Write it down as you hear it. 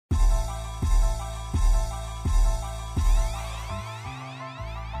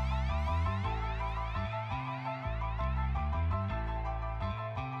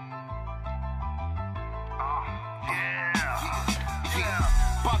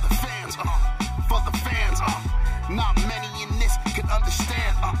fans, for the fans. Not many in this can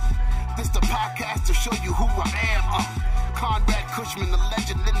understand. This the podcast to show you who I am. Conrad Cushman, the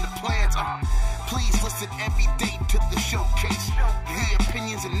legend in the plans. Please listen every day to the showcase. The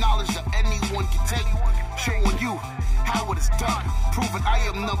opinions and knowledge that anyone can take. Showing you how it is done. Proving I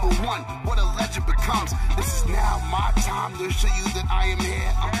am number one. What a legend becomes. This is now my time to show you that I am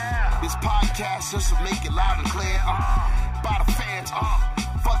here. This podcast just to make it loud and clear. By the fans,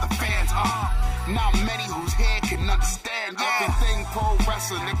 for the fans. Not many who's here can understand everything pro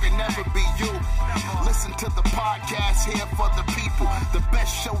wrestling. It can never be you. Listen to the podcast here for the people. The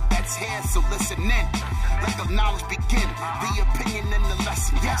best show that's here, so listen in. Let the knowledge begin. The opinion and the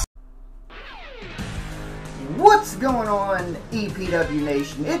lesson. Yes. What's going on, EPW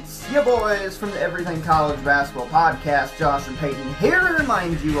Nation? It's your boys from the Everything College Basketball Podcast, Josh and Peyton, here to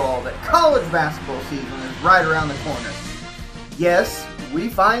remind you all that college basketball season is right around the corner. Yes, we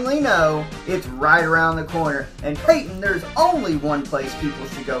finally know it's right around the corner. And Peyton, there's only one place people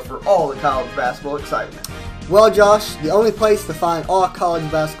should go for all the college basketball excitement. Well, Josh, the only place to find all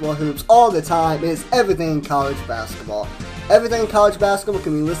college basketball hoops all the time is Everything College Basketball. Everything College Basketball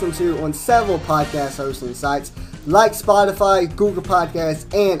can be listened to on several podcast hosting sites like Spotify, Google Podcasts,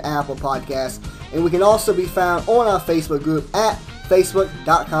 and Apple Podcasts. And we can also be found on our Facebook group at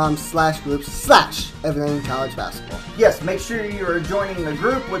facebook.com/groups/Everything College Basketball. Yes, make sure you are joining the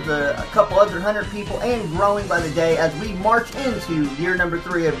group with a couple other 100 people and growing by the day as we march into year number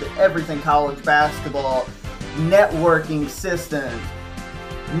 3 of the Everything College Basketball networking system.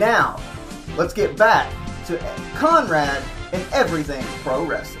 Now, let's get back to Conrad and Everything Pro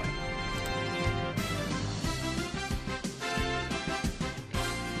Wrestling.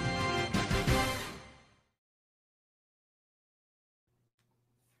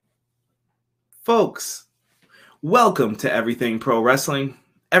 Folks, welcome to Everything Pro Wrestling.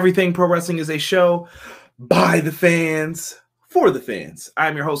 Everything Pro Wrestling is a show by the fans, for the fans.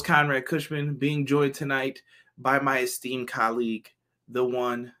 I'm your host, Conrad Cushman, being joined tonight by my esteemed colleague, the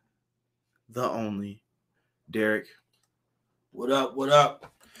one, the only, Derek. What up, what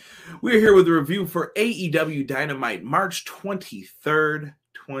up? We're here with a review for AEW Dynamite, March 23rd,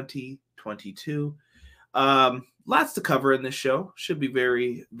 2022. Lots to cover in this show. Should be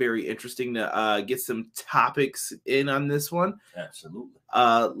very, very interesting to get some topics in on this one. Absolutely.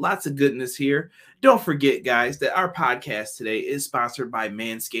 Lots of goodness here. Don't forget, guys, that our podcast today is sponsored by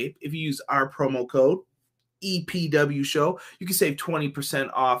Masque. If you use our promo code EPW Show, you can save 20%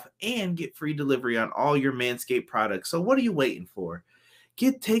 off and get free delivery on all your Manscaped products. So what are you waiting for?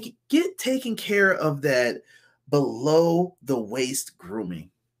 Get taken care of that below the waist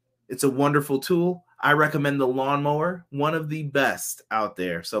grooming. It's a wonderful tool. I recommend the lawnmower, one of the best out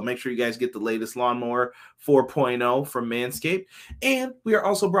there. So make sure you guys get the latest lawnmower 4.0 from Manscaped. And we are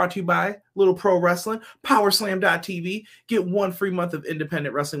also brought to you by Little Pro Wrestling, Powerslam.tv. Get 1 free month of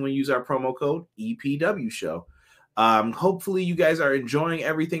independent wrestling when you use our promo code EPW Show. Hopefully you guys are enjoying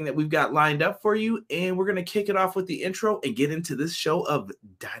everything that we've got lined up for you. And we're going to kick it off with the intro and get into this show of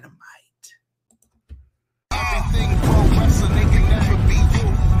Dynamite. Everything pro wrestling, it can never be you.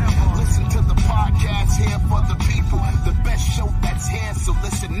 Listen to the podcast here for the people. The best show that's here, so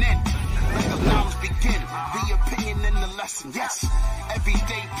listen in. Let the knowledge begin. The opinion and the lesson. Yes,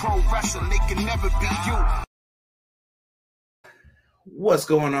 everyday pro wrestling, it can never be you. What's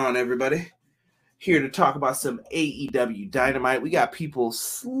going on, everybody? Here to talk about some AEW Dynamite. We got people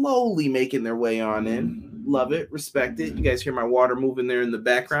slowly making their way on in. Love it. Respect it. You guys hear my water moving there in the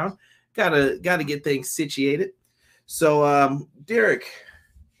background. Gotta get things situated. So, Derek,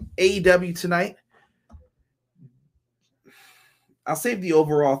 AEW tonight. I'll save the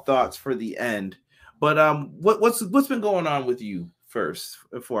overall thoughts for the end. But what's been going on with you first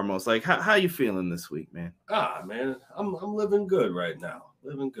and foremost? Like, how you feeling this week, man? Man, I'm living good right now.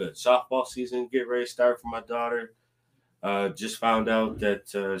 Living good. Softball season get ready to start for my daughter. Just found out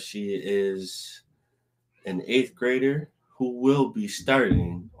that she is an 8th grader who will be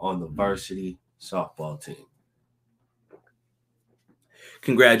starting on the varsity softball team.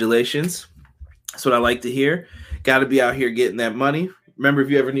 Congratulations. That's what I like to hear. Got to be out here getting that money. Remember, if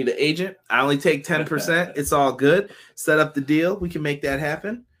you ever need an agent, I only take 10%. It's all good. Set up the deal. We can make that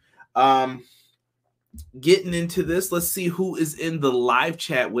happen. Getting into this, let's see who is in the live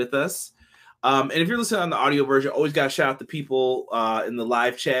chat with us. And if you're listening on the audio version, always got to shout out the people in the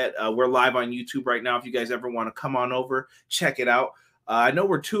live chat. We're live on YouTube right now. If you guys ever want to come on over, check it out. I know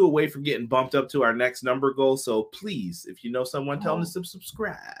we're 2 away from getting bumped up to our next number goal. So please, if you know someone, tell them to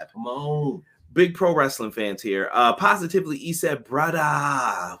subscribe. Come on. Big pro wrestling fans here. Positively, he said,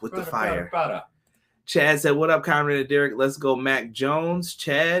 brada, with the fire. Brada. Chad said, what up, Conrad and Derek? Let's go, Mac Jones.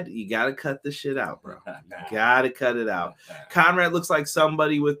 Chad, you got to cut this shit out, bro. Got to cut it out. Conrad looks like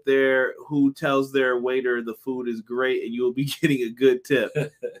somebody who tells their waiter the food is great and you will be getting a good tip.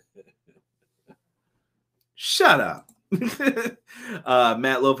 Shut up.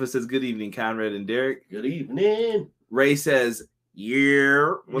 Matt Lopez says, good evening, Conrad and Derek. Good evening. Ray says,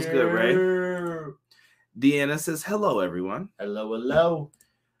 yeah. What's good, Ray? Deanna says, hello, everyone. Hello.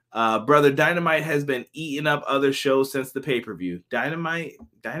 Brother Dynamite has been eating up other shows since the pay-per-view. Dynamite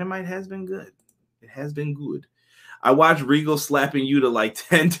has been good. It has been good. I watched Regal slapping Yuta like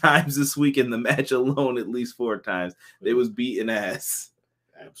 10 times this week in the match alone, at least 4 times. They was beating ass.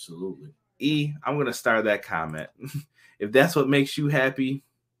 Absolutely. I'm going to start that comment. If that's what makes you happy,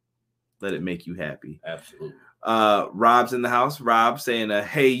 let it make you happy. Absolutely. Rob's in the house. Rob saying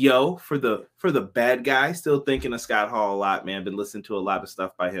hey yo for the bad guy. Still thinking of Scott Hall a lot, man. Been listening to a lot of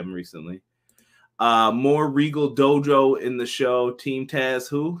stuff by him recently. More Regal Dojo in the show. Team Taz,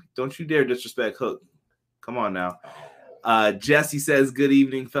 who? Don't you dare disrespect Hook. Come on now. Jesse says, good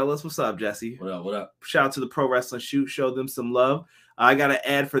evening, fellas. What's up, Jesse? What up? Shout out to the Pro Wrestling Shoot. Show them some love. I got an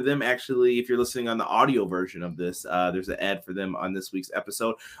ad for them, actually, if you're listening on the audio version of this. There's an ad for them on this week's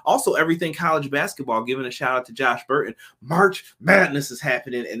episode. Also, Everything College Basketball, giving a shout out to Josh Burton. March Madness is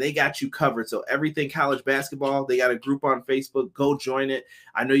happening, and they got you covered. So Everything College Basketball, they got a group on Facebook. Go join it.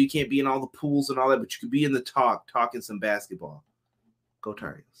 I know you can't be in all the pools and all that, but you can be in the talking some basketball. Go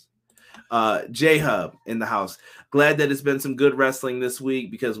Tar Heels. J-Hub in the house. Glad that it's been some good wrestling this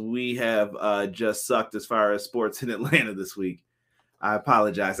week because we have just sucked as far as sports in Atlanta this week. I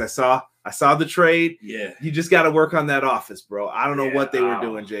apologize. I saw the trade. Yeah. You just got to work on that office, bro. I don't know what they were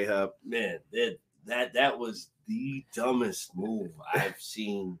doing, J-Hub. Man, that was the dumbest move I've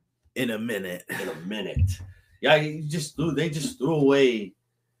seen in a minute. Yeah, they just threw away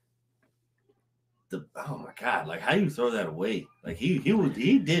oh my God, like how you throw that away? Like he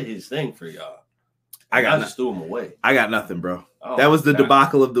did his thing for y'all. I just threw him away. I got nothing, bro. Oh, that was the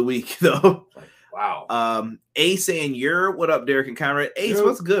debacle of the week, though. Like, wow. Ace saying what up, Derek and Conrad? Ace,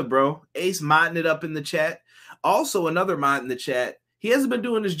 what's good, bro? Ace modding it up in the chat. Also, another mod in the chat. He hasn't been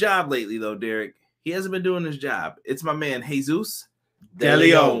doing his job lately, though, Derek. He hasn't been doing his job. It's my man, Jesus De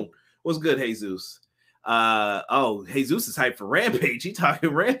Leon. What's good, Jesus? Jesus is hyped for Rampage. He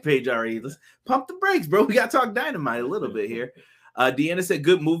talking Rampage already. Let's pump the brakes, bro. We got to talk Dynamite a little bit here. Deanna said,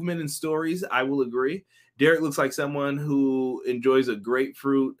 good movement and stories. I will agree. Derek looks like someone who enjoys a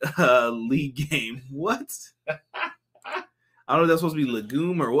grapefruit league game. What? I don't know if that's supposed to be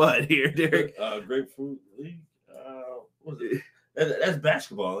legume or what here, Derek. Grapefruit league? What was it? That's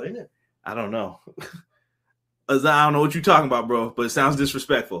basketball, ain't it? I don't know. I don't know what you're talking about, bro, but it sounds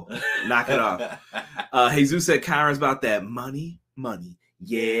disrespectful. Knock it off. Jesus said, Kyron's about that money.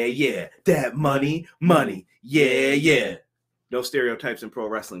 Yeah. That money. Yeah. No stereotypes in pro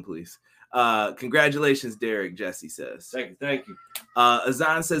wrestling, please. Congratulations, Derek, Jesse says. Thank you.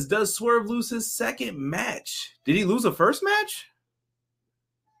 Azan says, does Swerve lose his second match? Did he lose a first match?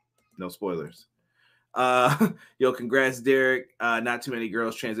 No spoilers. Yo, congrats, Derek. Not too many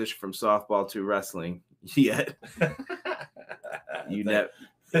girls transition from softball to wrestling yet.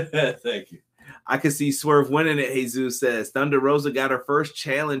 Thank you. I could see Swerve winning it, Jesus says. Thunder Rosa got her first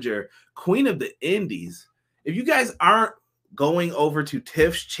challenger, Queen of the Indies. If you guys aren't going over to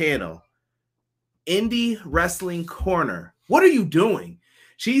Tiff's channel, Indie Wrestling Corner, what are you doing?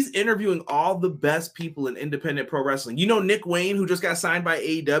 She's interviewing all the best people in independent pro wrestling. You know Nick Wayne, who just got signed by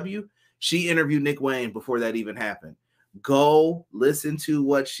AEW? She interviewed Nick Wayne before that even happened. Go listen to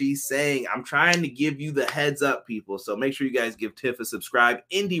what she's saying. I'm trying to give you the heads up, people. So make sure you guys give Tiff a subscribe.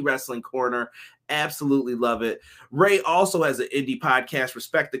 Indie Wrestling Corner. Absolutely love it. Ray also has an indie podcast,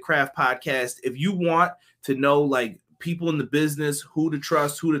 Respect the Craft podcast. If you want to know, like, people in the business, who to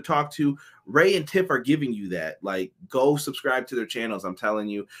trust, who to talk to, Ray and Tiff are giving you that. Like, go subscribe to their channels. I'm telling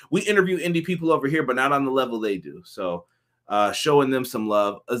you, we interview indie people over here, but not on the level they do. So showing them some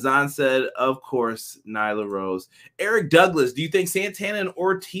love. Azan said, of course, Nyla Rose. Eric Douglas, do you think Santana and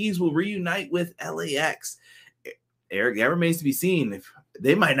Ortiz will reunite with LAX? Eric, that remains to be seen. If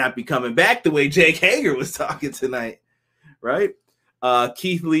they might not be coming back the way Jake Hager was talking tonight, right?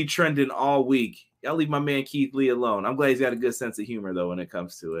 Keith Lee trending all week. Y'all leave my man Keith Lee alone. I'm glad he's got a good sense of humor, though, when it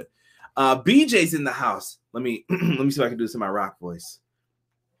comes to it. BJ's in the house. Let me see if I can do this in my rock voice.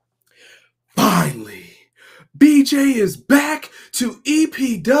 Finally, BJ is back to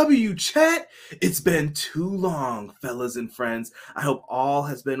EPW chat. It's been too long, fellas and friends. I hope all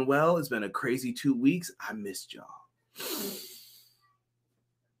has been well. It's been a crazy 2 weeks. I missed y'all.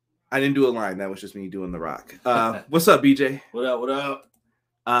 I didn't do a line. That was just me doing the rock. What's up, BJ? What up?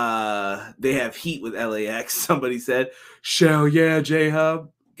 They have heat with LAX. Somebody said, "Shell yeah,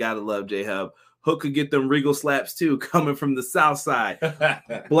 J-Hub." Gotta love J-Hub. Hook could get them Regal slaps too, coming from the south side.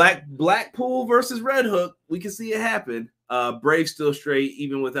 Blackpool versus Red Hook. We can see it happen. Brave still straight,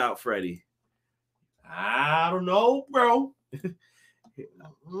 even without Freddie. I don't know, bro.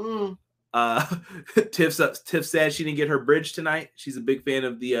 Tiff said she didn't get her bridge tonight. She's a big fan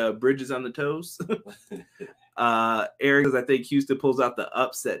of the bridges on the toes. Eric says, I think Houston pulls out the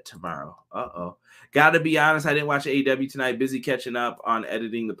upset tomorrow. Gotta be honest, I didn't watch AEW tonight. Busy catching up on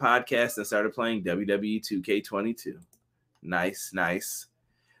editing the podcast and started playing WWE 2K22. Nice.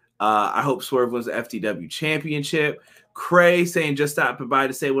 I hope Swerve wins the FTW championship. Cray saying just stopping by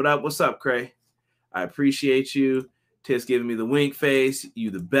to say what up. What's up, Cray? I appreciate you. Tiff's giving me the wink face.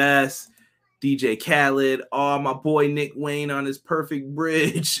 You the best. DJ Khaled. Oh, my boy Nick Wayne on his perfect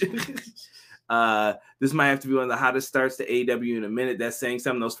bridge. This might have to be one of the hottest starts to AEW in a minute. That's saying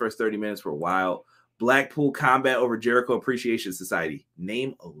something. Those first 30 minutes were wild. Blackpool combat over Jericho Appreciation Society.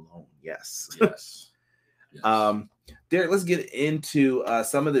 Name alone. Yes. Derek, let's get into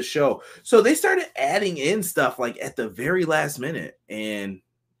some of the show. So they started adding in stuff like at the very last minute, and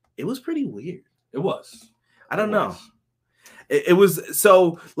it was pretty weird. It was. I don't know. It was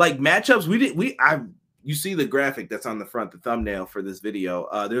so like matchups. You see the graphic that's on the front, the thumbnail for this video.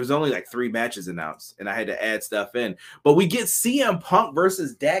 There was only like 3 matches announced, and I had to add stuff in. But we get CM Punk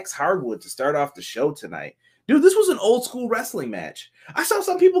versus Dax Hardwood to start off the show tonight. Dude, this was an old school wrestling match. I saw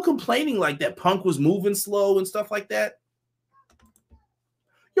some people complaining like that Punk was moving slow and stuff like that.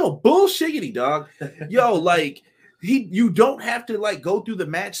 Yo, bullshiggity, dog. Yo, like you don't have to like go through the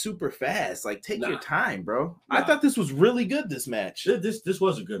match super fast. Like take your time, bro. I thought this was really good. This match. This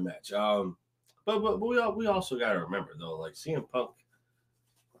was a good match. But we also got to remember though, like CM Punk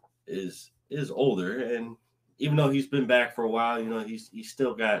is older, and even though he's been back for a while, you know he's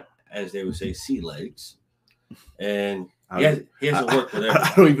still got, as they would say, sea legs, and he hasn't worked with everybody.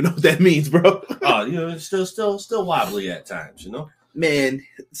 I don't even know what that means, bro. You know, it's still wobbly at times, you know. Man,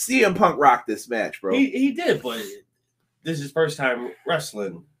 CM Punk rocked this match, bro. He did, but this is his first time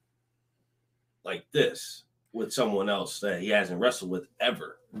wrestling like this with someone else that he hasn't wrestled with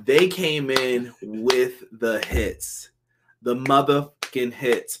ever. They came in with the hits, the motherfucking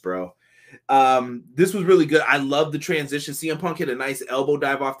hits, bro. This was really good. I love the transition. CM Punk hit a nice elbow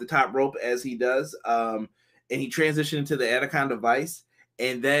dive off the top rope as he does, and he transitioned into the Anaconda Vice,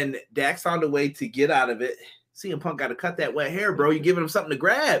 and then Dax found a way to get out of it. CM Punk got to cut that wet hair, bro. You're giving him something to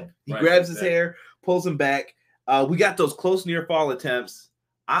grab. He grabs his hair, pulls him back. We got those close near fall attempts.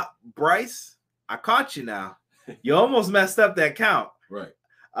 Bryce, I caught you now. You almost messed up that count. Right.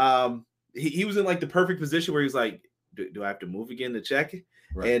 He was in like the perfect position where he was like, do I have to move again to check it?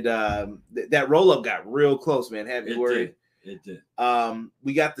 Right. And that roll up got real close, man. Had me worried. It did.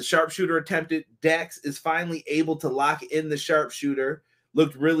 We got the sharpshooter attempted. Dax is finally able to lock in the sharpshooter.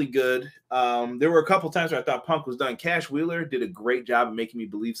 Looked really good. There were a couple times where I thought Punk was done. Cash Wheeler did a great job of making me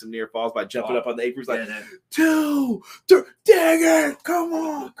believe some near falls by jumping up on the aprons like 2, 3, dang it, come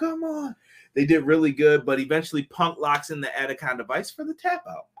on. They did really good, but eventually Punk locks in the Anaconda Vice for the tap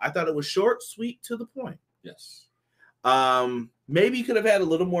out. I thought it was short, sweet, to the point. Yes. Maybe you could have had a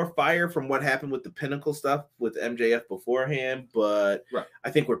little more fire from what happened with the Pinnacle stuff with MJF beforehand, but I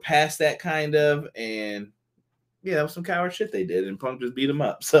think we're past that kind of, and yeah, that was some coward shit they did, and Punk just beat him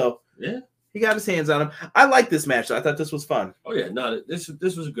up. So yeah, he got his hands on him. I like this match, though. I thought this was fun. Oh yeah, no, this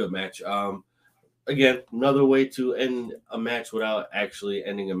was a good match. Again, another way to end a match without actually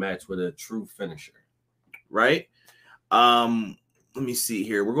ending a match with a true finisher. Right? Let me see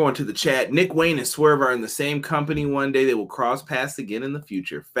here. We're going to the chat. Nick Wayne and Swerve are in the same company one day. They will cross paths again in the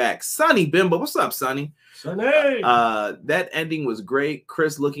future. Facts. Sonny Bimbo. What's up, Sonny? Sonny. That ending was great.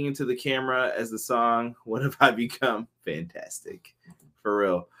 Chris looking into the camera as the song, What Have I Become? Fantastic. For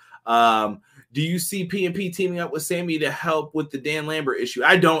real. Do you see P&P teaming up with Sammy to help with the Dan Lambert issue?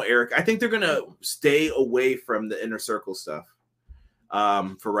 I don't, Eric. I think they're going to stay away from the Inner Circle stuff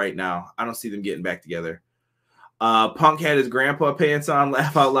for right now. I don't see them getting back together. Punk had his grandpa pants on.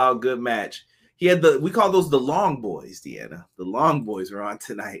 Laugh out loud. Good match. He had we call those the long boys, Deanna. The long boys were on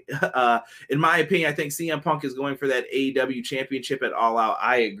tonight. In my opinion, I think CM Punk is going for that AEW championship at All Out.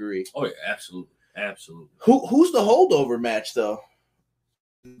 I agree. Oh, yeah, absolutely. Absolutely. Who's the holdover match, though?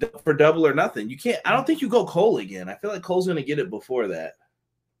 For Double or Nothing. You can't. I don't think you go Cole again. I feel like Cole's going to get it before that.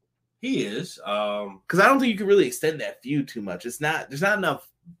 He is. Because I don't think you can really extend that feud too much. There's not enough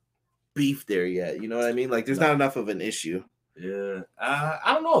beef there yet. You know what I mean? Like there's not enough of an issue. Yeah.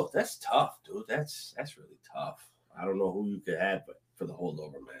 I don't know. That's tough, dude. That's really tough. I don't know who you could have for the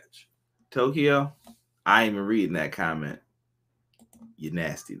holdover match. Tokyo, I ain't even reading that comment. You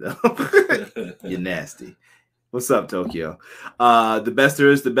nasty though. You nasty. What's up, Tokyo? The best there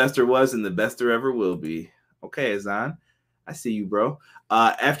is, the best there was, and the best there ever will be. Okay, Azan. I see you, bro.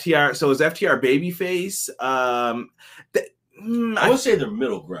 FTR. So is FTR babyface? I would say they're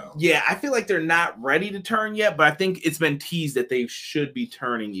middle ground. Yeah, I feel like they're not ready to turn yet, but I think it's been teased that they should be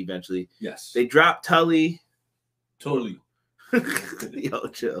turning eventually. Yes. They dropped Tully. Totally. Yo,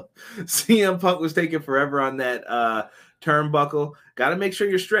 chill. CM Punk was taking forever on that turnbuckle. Got to make sure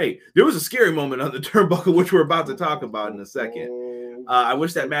you're straight. There was a scary moment on the turnbuckle, which we're about to talk about in a second. I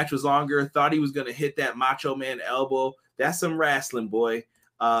wish that match was longer. Thought he was going to hit that Macho Man elbow. That's some wrestling, boy.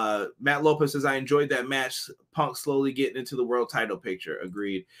 Matt Lopez says, I enjoyed that match. Punk slowly getting into the world title picture.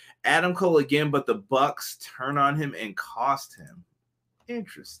 Agreed. Adam Cole again, but the Bucks turn on him and cost him.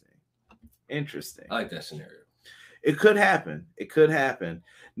 Interesting. I like that scenario. It could happen. It could happen.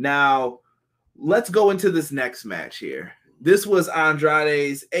 Now, let's go into this next match here. This was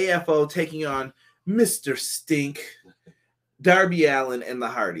Andrade's AFO taking on Mr. Stink, Darby Allin, and the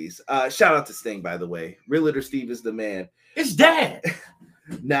Hardys. Shout out to Sting, by the way. Realtor Steve is the man. It's Dad.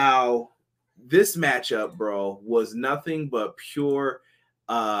 Now, this matchup, bro, was nothing but pure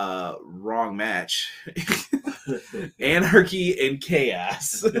wrong match. Anarchy and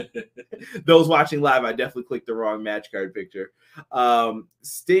chaos. Those watching live, I definitely clicked the wrong match card picture.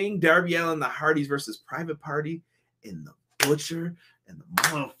 Sting, Darby Allin, the Hardys versus Private Party, and the Butcher and the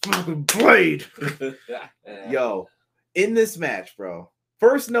motherfucking Blade. Yo, in this match, bro,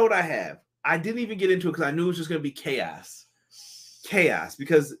 first note I didn't even get into it because I knew it was just going to be chaos. Chaos,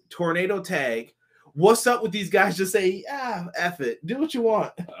 because tornado tag. What's up with these guys? Just say, F it. Do what you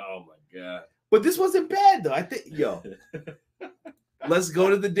want. Oh, my God. But this wasn't bad, though. I think, let's go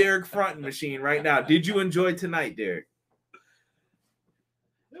to the Derek fronting machine right now. Did you enjoy tonight, Derek?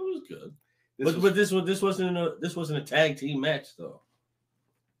 It was good. But this wasn't a tag team match, though.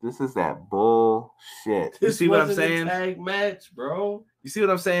 This is that bullshit. You see what I'm saying? A tag match, bro. You see what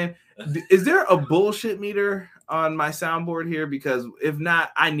I'm saying? Is there a bullshit meter on my soundboard here? Because if not,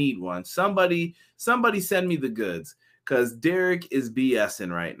 I need one. Somebody send me the goods. Because Derek is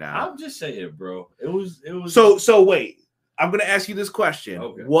BSing right now. I'm just saying, bro. It was. So wait. I'm gonna ask you this question.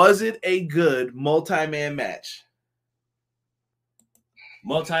 Okay. Was it a good multi-man match?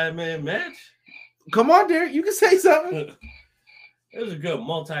 Multi-man match? Come on, Derek. You can say something. It was a good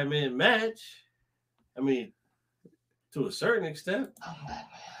multi-man match. I mean, to a certain extent.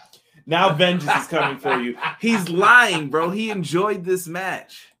 Now vengeance is coming for you. He's lying, bro. He enjoyed this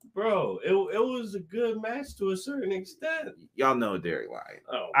match. Bro, it was a good match to a certain extent. Y'all know Derek lying.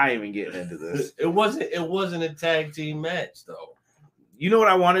 Oh, I ain't even getting into this. It wasn't a tag team match, though. You know what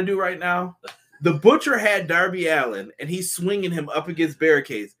I want to do right now? The Butcher had Darby Allin, and he's swinging him up against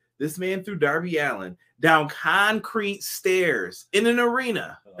barricades. This man threw Darby Allin down concrete stairs in an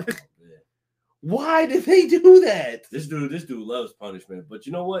arena. Oh, why did they do that? This dude loves punishment. But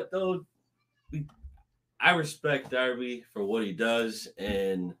you know what, though? I respect Darby for what he does,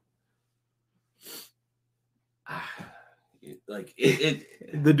 and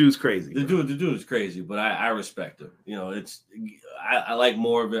the dude's crazy. The dude is crazy, but I respect him. You know, I like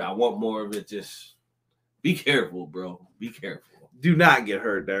more of it. I want more of it. Just be careful, bro. Be careful. Do not get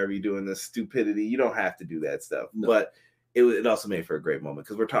hurt, Darby, doing this stupidity. You don't have to do that stuff. No. But it also made for a great moment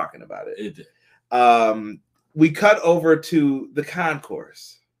because we're talking about it. It did. We cut over to the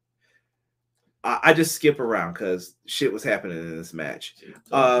concourse. I just skip around because shit was happening in this match.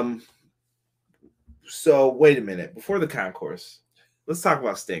 So wait a minute. Before the concourse, let's talk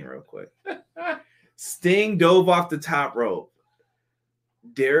about Sting real quick. Sting dove off the top rope.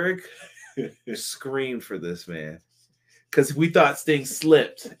 Derek screamed for this man because we thought Sting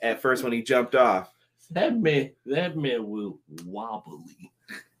slipped at first when he jumped off. That man was wobbly.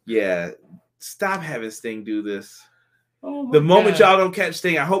 Yeah, stop having Sting do this. Oh the moment y'all don't catch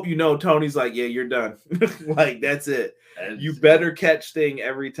Sting, I hope you know Tony's like, yeah, you're done. Like, that's it. You better catch Sting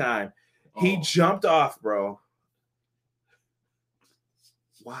every time. He jumped off, bro.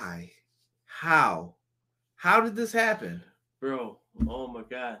 Why? How did this happen? Bro, oh my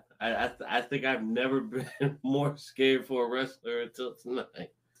God. I think I've never been more scared for a wrestler until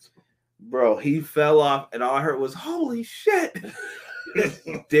tonight. Bro, he fell off and all I heard was, holy shit.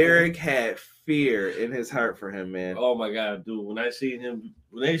 Derek had fear in his heart for him, man. Oh my God, dude. When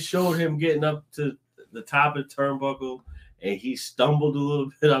they showed him getting up to the top of the turnbuckle and he stumbled a little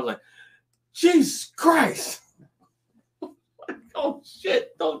bit, I was like, Jesus Christ. Oh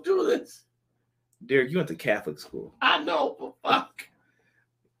shit, don't do this. Derek, you went to Catholic school. I know, but fuck.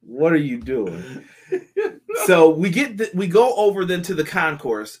 What are you doing? So we go over then to the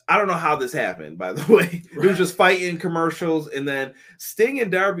concourse. I don't know how this happened, by the way. It was just fighting commercials, and then Sting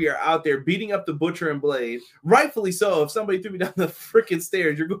and Darby are out there beating up the Butcher and Blade. Rightfully so. If somebody threw me down the freaking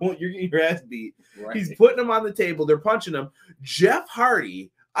stairs, you're getting your ass beat. Right. He's putting them on the table. They're punching them. Jeff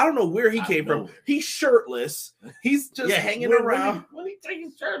Hardy, I don't know where he came from. He's shirtless. He's just hanging around. When he take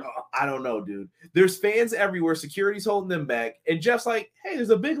his shirt off? I don't know, dude. There's fans everywhere. Security's holding them back. And Jeff's like, hey, there's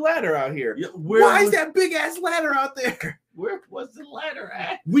a big ladder out here. Yeah, why is that big-ass ladder out there? Where was the ladder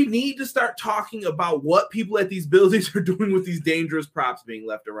at? We need to start talking about what people at these buildings are doing with these dangerous props being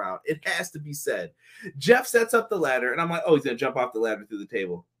left around. It has to be said. Jeff sets up the ladder, and I'm like, oh, he's going to jump off the ladder through the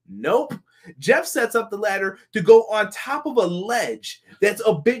table. Nope. Jeff sets up the ladder to go on top of a ledge that's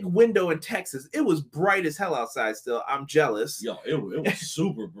a big window in Texas. It was bright as hell outside still. I'm jealous. Yo, it was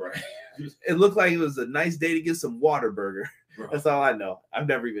super bright. It looked like it was a nice day to get some Whataburger. Bro. That's all I know. I've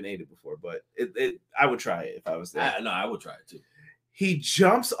never even ate it before, but I would try it if I was there. No, I would try it too. He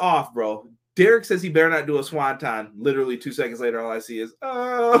jumps off, bro. Derek says he better not do a swanton. Literally 2 seconds later, all I see is,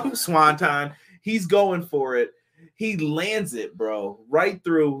 oh, swanton. He's going for it. He lands it, bro, right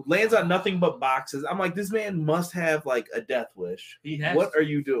through, lands on nothing but boxes. I'm like, this man must have like a death wish. What are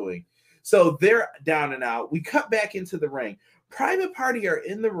you doing? So they're down and out. We cut back into the ring. Private Party are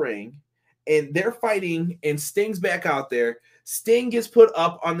in the ring, and they're fighting, and Sting's back out there. Sting gets put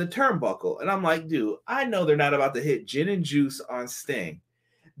up on the turnbuckle. And I'm like, dude, I know they're not about to hit gin and juice on Sting.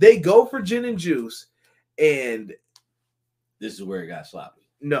 They go for gin and juice, and this is where it got sloppy.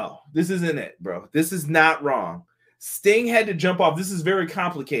 No, this isn't it, bro. This is not wrong. Sting had to jump off. This is very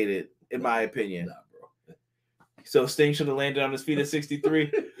complicated, in my opinion. Nah, bro. So Sting should have landed on his feet at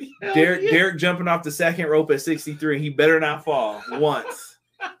 63. Derek jumping off the second rope at 63. He better not fall once.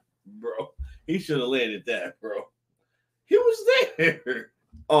 Bro, he should have landed that, bro. He was there.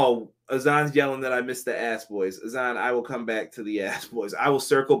 Oh, Azan's yelling that I missed the ass boys. Azan, I will come back to the ass boys. I will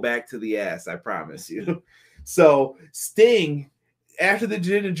circle back to the ass. I promise you. So Sting, after the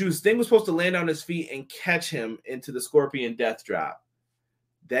gin and juice, Sting was supposed to land on his feet and catch him into the Scorpion Death Drop.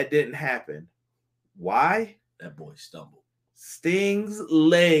 That didn't happen. Why? That boy stumbled. Sting's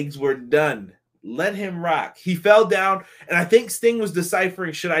legs were done. Let him rock. He fell down, and I think Sting was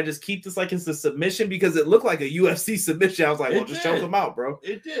deciphering, should I just keep this like it's a submission? Because it looked like a UFC submission. I was like, well, just choke him out, bro.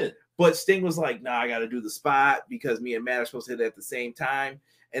 It did. But Sting was like, nah, I got to do the spot because me and Matt are supposed to hit it at the same time.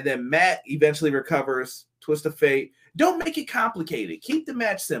 And then Matt eventually recovers, twist of fate. Don't make it complicated. Keep the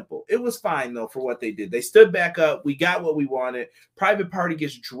match simple. It was fine, though, for what they did. They stood back up. We got what we wanted. Private Party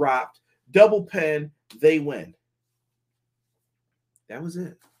gets dropped. Double pin. They win. That was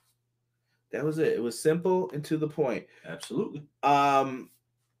it. That was it. It was simple and to the point. Absolutely.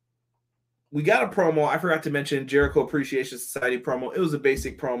 We got a promo. I forgot to mention Jericho Appreciation Society promo. It was a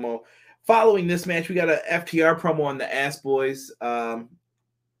basic promo. Following this match, we got a FTR promo on the Ass Boys.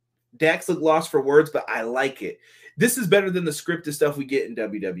 Dax looked lost for words, but I like it. This is better than the scripted stuff we get in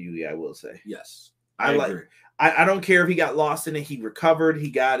WWE, I will say. Yes. I agree. I don't care if he got lost in it. He recovered. He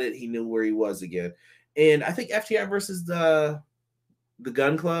got it. He knew where he was again. And I think FTR versus the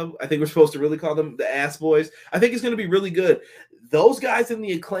Gun Club, I think we're supposed to really call them the Ass Boys. I think it's going to be really good. Those guys in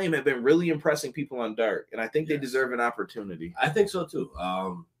the Acclaim have been really impressing people on Dark, and I think they deserve an opportunity. I think so too.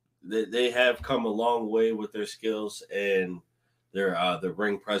 They have come a long way with their skills and their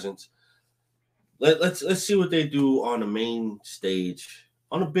ring presence. Let's see what they do on a main stage,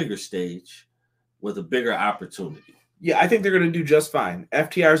 on a bigger stage, with a bigger opportunity. Yeah, I think they're going to do just fine.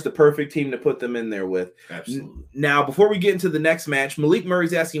 FTR is the perfect team to put them in there with. Absolutely. Now, before we get into the next match, Malik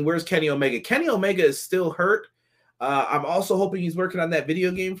Murray's asking, where's Kenny Omega? Kenny Omega is still hurt. I'm also hoping he's working on that video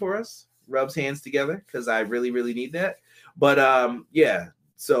game for us. Rubs hands together because I really, really need that. But, yeah,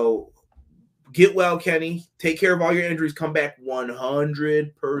 so get well, Kenny. Take care of all your injuries. Come back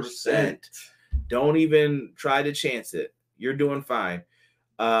 100%. Don't even try to chance it. You're doing fine.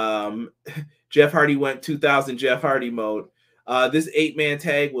 Jeff Hardy went 2000 Jeff Hardy mode. This 8-man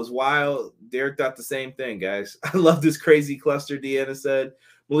tag was wild. Derek thought the same thing, guys. I love this crazy cluster, Deanna said.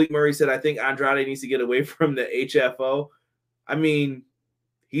 Malik Murray said, I think Andrade needs to get away from the HFO. I mean,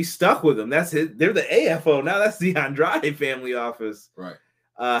 he's stuck with them. That's his. They're the AFO. Now that's the Andrade family office. Right.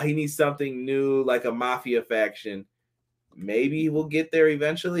 He needs something new, like a mafia faction. Maybe we'll get there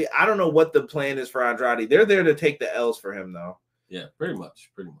eventually. I don't know what the plan is for Andrade. They're there to take the L's for him, though. Yeah, pretty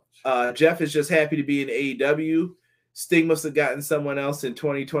much. Jeff is just happy to be in AEW. Sting must have gotten someone else in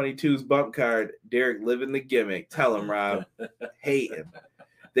 2022's bump card. Derek living the gimmick. Tell him, Rob. Hate him.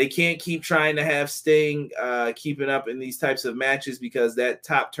 They can't keep trying to have Sting keeping up in these types of matches because that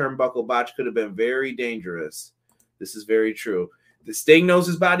top turnbuckle botch could have been very dangerous. This is very true. The Sting knows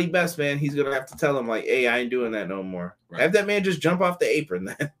his body best, man. He's gonna have to tell him like, "Hey, I ain't doing that no more." Right. Have that man just jump off the apron,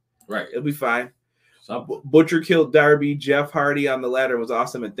 then. Right, it'll be fine. Butcher killed Darby. Jeff Hardy on the ladder was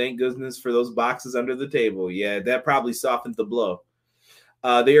awesome, and thank goodness for those boxes under the table. Yeah, that probably softened the blow.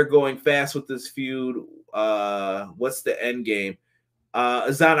 They are going fast with this feud. What's the end game?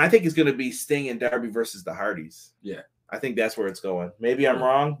 Azan, I think it's going to be Sting and Darby versus the Hardys. Yeah, I think that's where it's going. Maybe I'm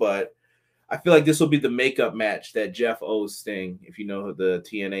wrong, but I feel like this will be the makeup match that Jeff owes Sting. If you know the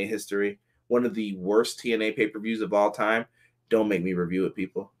TNA history, one of the worst TNA pay-per-views of all time. Don't make me review it,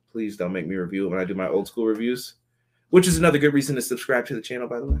 people. Please don't make me review it when I do my old school reviews, which is another good reason to subscribe to the channel,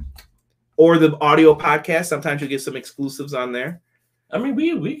 by the way. Or the audio podcast. Sometimes you get some exclusives on there. I mean,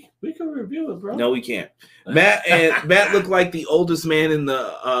 we can review it, bro. No, we can't. Matt looked like the oldest man in the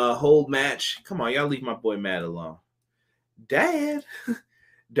whole match. Come on, y'all leave my boy Matt alone. Dad.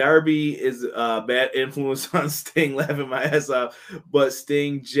 Darby is a bad influence on Sting, laughing my ass off. But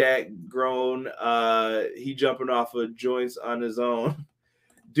Sting, Jack, grown. He jumping off of joints on his own.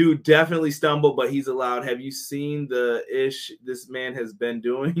 Dude definitely stumbled, but he's allowed. Have you seen the ish this man has been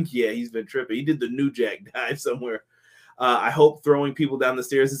doing? Yeah, he's been tripping. He did the New Jack dive somewhere. I hope throwing people down the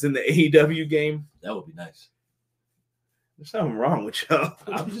stairs is in the AEW game. That would be nice. There's something wrong with y'all.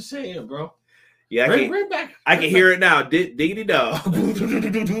 I'm just saying, bro. Yeah, bring back. I can hear it now. Diggity dog.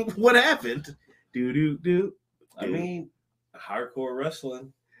 What happened? Do. I mean, hardcore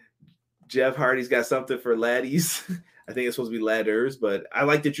wrestling. Jeff Hardy's got something for laddies. I think it's supposed to be ladders, but I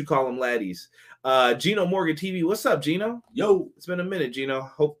like that you call them laddies. Gino Morgan TV. What's up, Gino? Yo, it's been a minute, Gino.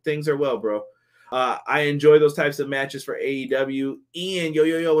 Hope things are well, bro. I enjoy those types of matches for AEW. Ian,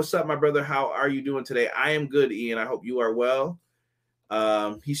 yo, what's up, my brother? How are you doing today? I am good, Ian. I hope you are well.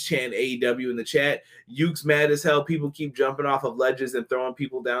 He's chanting AEW in the chat. Yuke's mad as hell. People keep jumping off of ledges and throwing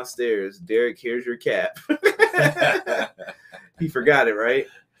people downstairs. Derek, here's your cap. He forgot it, right?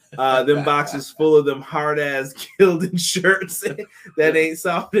 Them boxes full of them hard-ass Gildan shirts. That ain't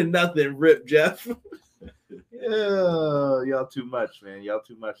softening nothing. Rip, Jeff. Yeah, y'all too much, man. Y'all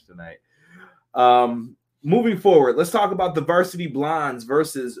too much tonight. Moving forward, let's talk about the Varsity Blondes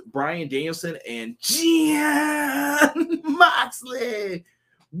versus Bryan Danielson and Jon Moxley.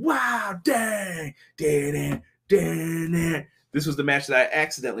 Wow, dang. This was the match that I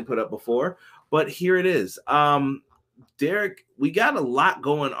accidentally put up before, but here it is. Derek, we got a lot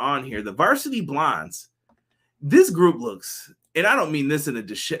going on here. The Varsity Blondes, this group looks, and I don't mean this in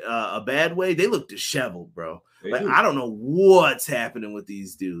a bad way, they look disheveled, bro. Like, I don't know what's happening with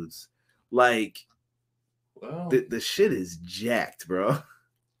these dudes. Like, well, the shit is jacked, bro.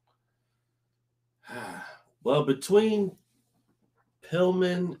 Well, between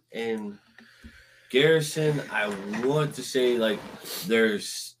Pillman and Garrison, I want to say, like, they're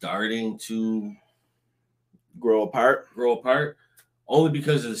starting to grow apart, only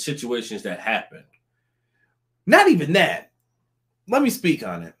because of the situations that happen. Not even that. Let me speak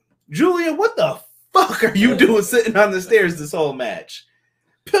on it. Julia, what the fuck are you doing sitting on the stairs this whole match?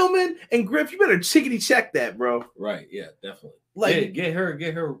 Pillman and Griff, you better chickity check that, bro. Right, yeah, definitely. Like, get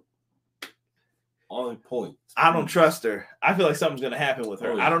her on point. I don't trust her. I feel like something's gonna happen with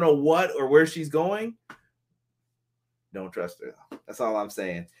her. Oh, yeah. I don't know what or where she's going. Don't trust her. That's all I'm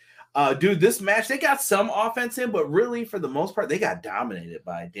saying. Dude, this match, they got some offense in, but really, for the most part, they got dominated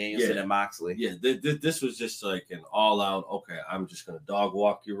by Danielson and Moxley. Yeah, this was just like an all-out, okay, I'm just going to dog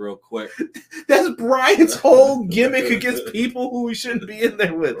walk you real quick. That's Brian's whole gimmick against people who he shouldn't be in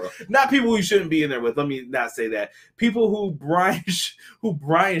there with. Not people who he shouldn't be in there with. Let me not say that. People who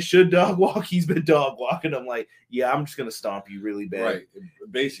Brian should dog walk, he's been dog walking them like, yeah, I'm just going to stomp you really bad. Right,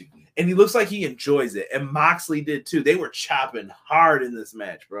 basically. And he looks like he enjoys it. And Moxley did too. They were chopping hard in this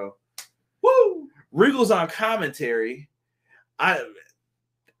match, bro. Woo! Regal's on commentary. I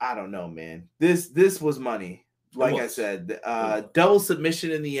don't know, man. This was money. Like I said, double submission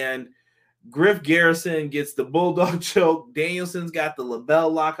in the end. Griff Garrison gets the bulldog choke. Danielson's got the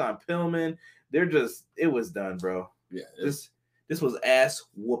label lock on Pillman. It was done, bro. Yeah. This was ass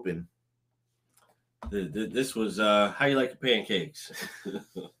whooping. This was how you like your pancakes.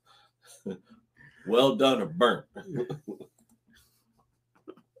 Well done or burnt.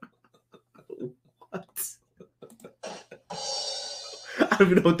 What? I don't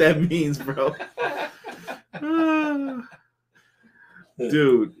even know what that means, bro.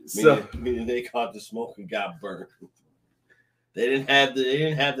 Dude, so meaning they caught the smoke and got burnt. They didn't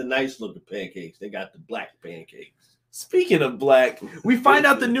have the nice looking pancakes. They got the black pancakes. Speaking of black, we find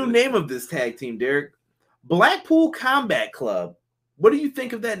out the new name of this tag team, Derek. Blackpool Combat Club. What do you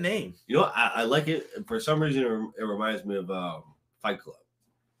think of that name? You know, I like it. For some reason, it reminds me of Fight Club.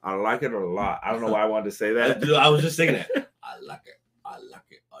 I like it a lot. I don't know why I wanted to say that. I was just thinking that. I like it. I like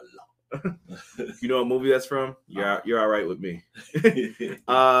it a lot. You know what movie that's from? You're all right with me.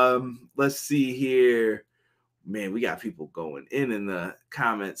 Let's see here. Man, we got people going in the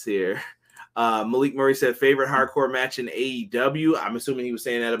comments here. Malik Murray said favorite hardcore match in AEW. I'm assuming he was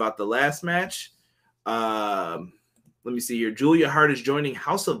saying that about the last match. Let me see here. Julia Hart is joining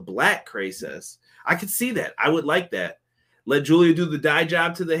House of Black, Cray says. I could see that. I would like that. Let Julia do the dye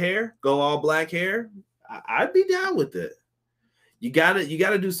job to the hair. Go all black hair. I'd be down with it. You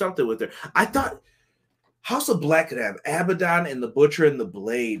gotta do something with her. I thought House of Black could have Abaddon and the Butcher and the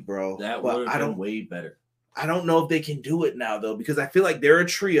Blade, bro. That would have been way better. I don't know if they can do it now, though, because I feel like they're a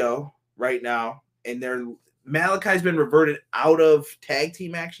trio right now, and Malachi's been reverted out of tag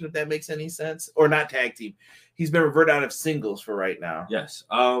team action, if that makes any sense. Or not tag team. He's been reverted out of singles for right now. Yes.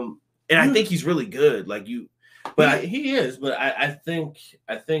 And I think he's really good. He is, but I think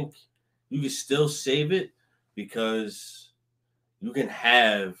you can still save it because you can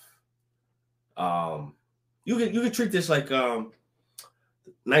have you can treat this like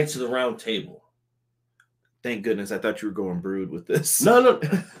Knights of the Round Table. Thank goodness. I thought you were going Brood with this. No.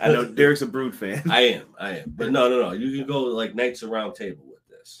 I know Derek's a Brood fan. I am. But no. You can go like Knights of the Round Table with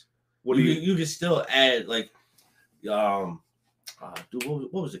this. You can still add like what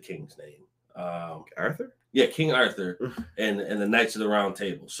was the king's name? Arthur? Yeah, King Arthur and the Knights of the Round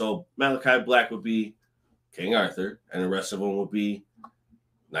Table. So Malachi Black would be King Arthur, and the rest of them would be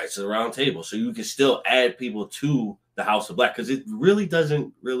Knights of the Round Table. So you can still add people to the House of Black because it really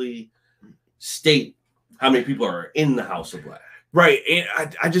doesn't state how many people are in the House of Black. Right.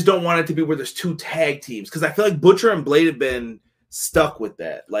 And I just don't want it to be where there's two tag teams because I feel like Butcher and Blade have been stuck with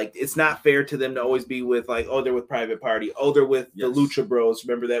that. Like, it's not fair to them to always be with, like, oh, they're with Private Party. Oh, they're with the Lucha Bros.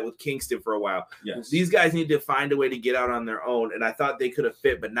 Remember that with Kingston for a while. Yes. These guys need to find a way to get out on their own. And I thought they could have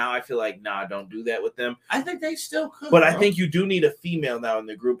fit, but now I feel like, nah, don't do that with them. I think they still could. But I think you do need a female now in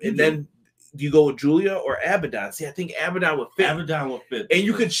the group. And then do you go with Julia or Abaddon? See, I think Abaddon would fit. Abaddon would fit. And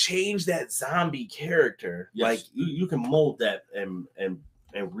you could change that zombie character. Yes. Like you can mold that and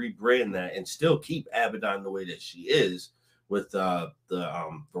rebrand that and still keep Abaddon the way that she is with the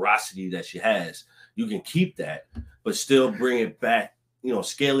ferocity that she has. You can keep that, but still bring it back,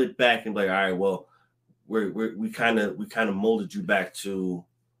 scale it back and be like, all right, well, we kind of molded you back to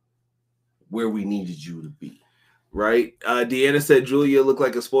where we needed you to be. Right. Deanna said Julia looked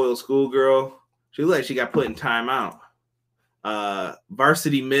like a spoiled schoolgirl. She looked like she got put in timeout.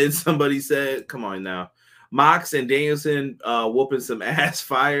 Varsity Mid, somebody said. Come on now. Mox and Danielson whooping some ass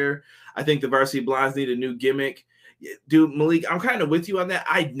fire. I think the Varsity Blondes need a new gimmick. Dude, Malik, I'm kind of with you on that.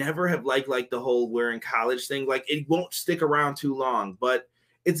 I never have liked the whole we're in college thing. Like, it won't stick around too long, but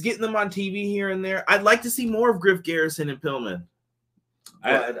it's getting them on TV here and there. I'd like to see more of Griff Garrison and Pillman.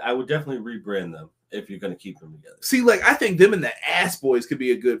 I would definitely rebrand them if you're going to keep them together. See, I think them and the Ass Boys could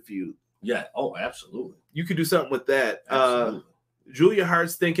be a good feud. Yeah. Oh, absolutely. You could do something with that. Absolutely. Julia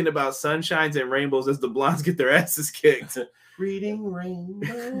Hart's thinking about sunshines and rainbows as the blondes get their asses kicked. Reading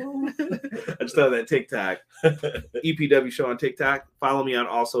rainbow. I just thought of that TikTok. EPW Show on TikTok. Follow me on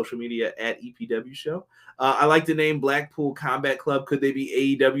all social media at EPW Show. I like the name Blackpool Combat Club. Could they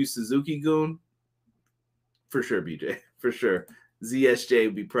be AEW Suzuki Goon? For sure, BJ. For sure. ZSJ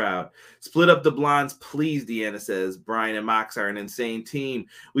would be proud. Split up the blondes, please, Deanna says. Brian and Mox are an insane team.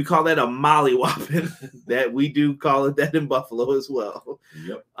 We call that a mollywhopping. That we do call it that in Buffalo as well.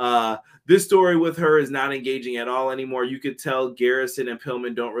 Yep. This story with her is not engaging at all anymore. You could tell Garrison and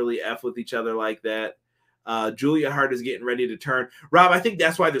Pillman don't really F with each other like that. Julia Hart is getting ready to turn. Rob, I think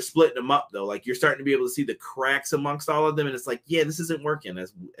that's why they're splitting them up, though. Like, you're starting to be able to see the cracks amongst all of them, and it's like, yeah, this isn't working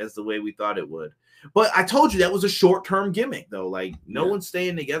as the way we thought it would. But I told you that was a short-term gimmick, though. Like, no one's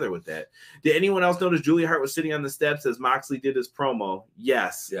staying together with that. Did anyone else notice Julia Hart was sitting on the steps as Moxley did his promo?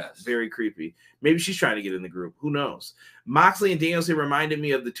 Yes. Very creepy. Maybe she's trying to get in the group. Who knows? Moxley and Danielson reminded me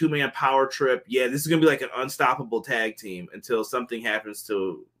of the two-man power trip. Yeah, this is going to be like an unstoppable tag team until something happens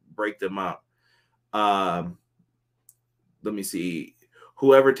to break them up. Let me see.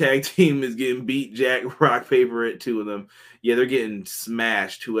 Whoever tag team is getting beat, Jack, rock, paper, it, two of them. Yeah, they're getting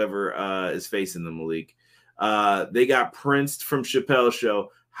smashed, whoever is facing them, Malik. They got Prince from Chappelle's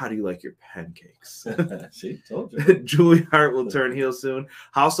Show. How do you like your pancakes? See, told you. Julia Hart will turn heel soon.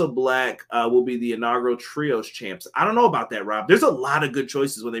 House of Black will be the inaugural Trios champs. I don't know about that, Rob. There's a lot of good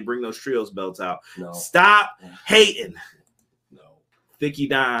choices when they bring those Trios belts out. No. Stop hating. No. Thicky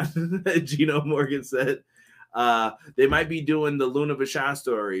Don, Gino Morgan said. They might be doing the Luna Vachon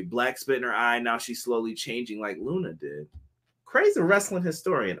story. Black spit in her eye. Now she's slowly changing like Luna did. Cray's a wrestling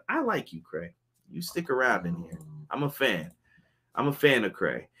historian. I like you, Cray. You stick around in here. I'm a fan. I'm a fan of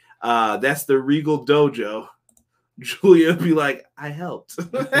Cray. That's the Regal Dojo. Julia would be like, I helped.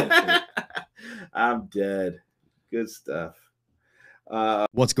 I'm dead. Good stuff.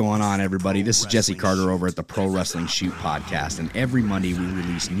 What's going on, everybody? This is Jesse Carter over at the Pro Wrestling Shoot podcast, and every Monday we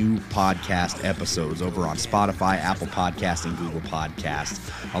release new podcast episodes over on Spotify, Apple Podcasts, and Google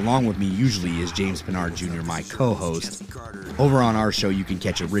Podcasts. Along with me usually is James Pinard Jr., my co-host. Over on our show, you can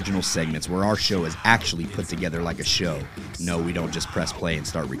catch original segments where our show is actually put together like a show. No, we don't just press play and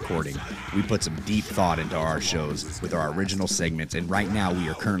start recording. We put some deep thought into our shows with our original segments, and right now we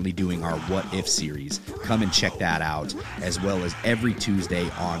are currently doing our What If series. Come and check that out, as well as every Tuesday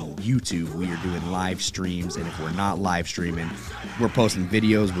on YouTube we are doing live streams, and if we're not live streaming, we're posting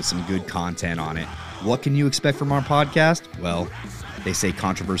videos with some good content on it. What can you expect from our podcast? Well, they say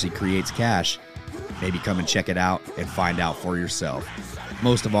controversy creates cash. Maybe come and check it out and find out for yourself.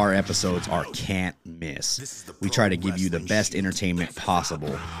 Most of our episodes are can't miss. We try to give you the best entertainment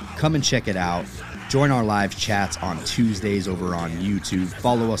possible. Come and check it out. Join our live chats on Tuesdays over on YouTube.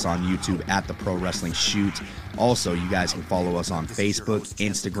 Follow us on YouTube at The Pro Wrestling Shoot. Also, you guys can follow us on Facebook,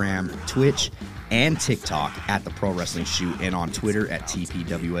 Instagram, Twitch, and TikTok at The Pro Wrestling Shoot, and on Twitter at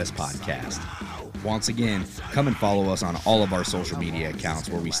TPWS Podcast. Once again, come and follow us on all of our social media accounts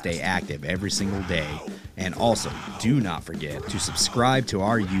where we stay active every single day. And also, do not forget to subscribe to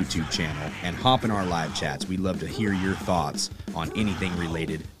our YouTube channel and hop in our live chats. We love to hear your thoughts on anything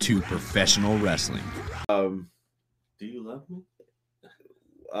related to professional wrestling. Do you love me?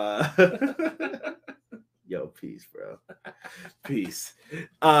 Yo, peace, bro. Peace.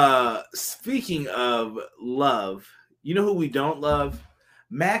 Speaking of love, you know who we don't love?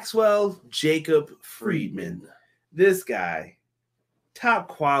 Maxwell Jacob Friedman. This guy, top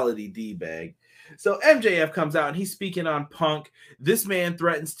quality D-bag. So MJF comes out and he's speaking on Punk. This man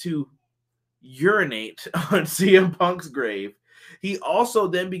threatens to urinate on CM Punk's grave. He also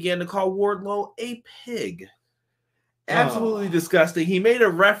then began to call Wardlow a pig. Absolutely disgusting. He made a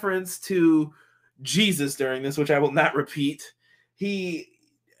reference to Jesus during this, which I will not repeat.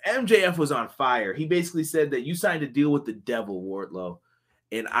 MJF was on fire. He basically said that you signed a deal with the devil, Wardlow,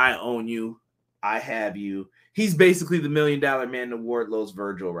 and I own you. I have you. He's basically the $1 million man to Wardlow's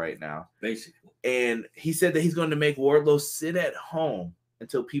Virgil right now. Basically. And he said that he's going to make Wardlow sit at home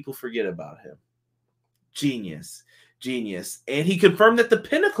until people forget about him. Genius. And he confirmed that the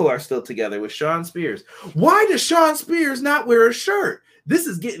Pinnacle are still together with Shawn Spears. Why does Shawn Spears not wear a shirt? This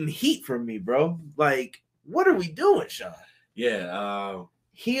is getting heat from me, bro. Like, what are we doing, Shawn? Yeah.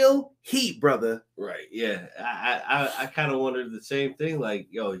 Heel heat, brother. Right. Yeah. I kind of wondered the same thing. Like,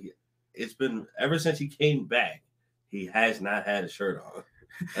 yo, it's been ever since he came back, he has not had a shirt on.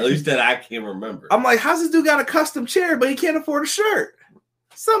 At least that I can remember. I'm like, how's this dude got a custom chair, but he can't afford a shirt?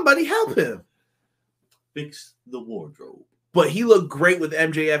 Somebody help him. Fix the wardrobe. But he looked great with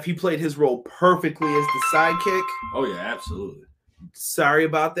MJF. He played his role perfectly as the sidekick. Oh, yeah, absolutely. Sorry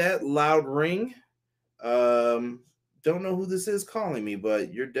about that. Loud ring. Don't know who this is calling me,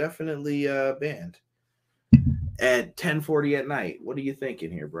 but you're definitely banned. At 10:40 at night. What are you thinking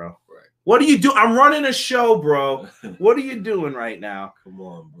here, bro? Right. What are you doing? I'm running a show, bro. What are you doing right now? Come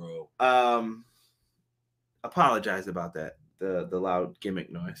on, bro. Apologize about that. The loud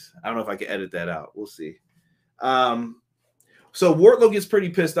gimmick noise. I don't know if I can edit that out. We'll see. So Wardlow gets pretty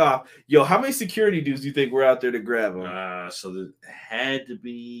pissed off. Yo, how many security dudes do you think were out there to grab him? So there had to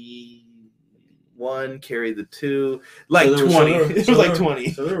be one, carry the two, like so 20. It was like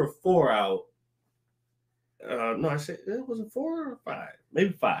 20. So there were 4 out. No, I said it wasn't 4 or 5,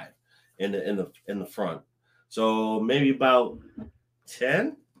 maybe 5 in the front. So maybe about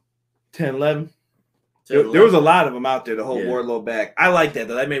 10, 11. There was a lot of them out there to hold Wardlow back. I like that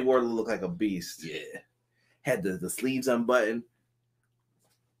though. That made Wardlow look like a beast. Yeah. Had the sleeves unbuttoned.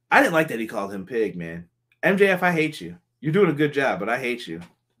 I didn't like that he called him pig, man. MJF, I hate you. You're doing a good job, but I hate you.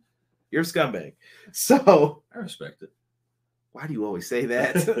 You're a scumbag. So I respect it. Why do you always say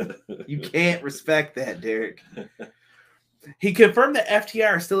that? You can't respect that, Derek. He confirmed that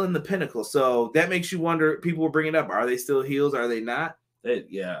FTR are still in the Pinnacle, so that makes you wonder. People were bringing up: are they still heels? Are they not?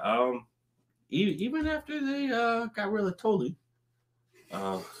 Yeah. Even after they got rid of Tully.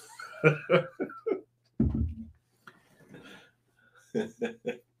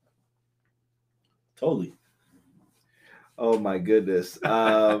 Totally. Oh my goodness.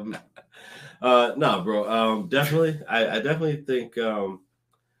 No, bro. Definitely. I definitely think there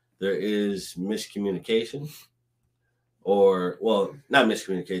is miscommunication, or not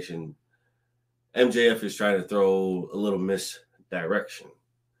miscommunication. MJF is trying to throw a little misdirection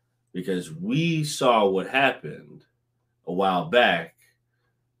because we saw what happened a while back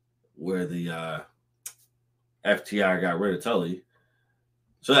where the FTR got rid of Tully.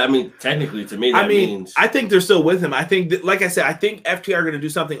 So, I mean, technically, to me, that means... I think they're still with him. I think, that, like I said, I think FTR are going to do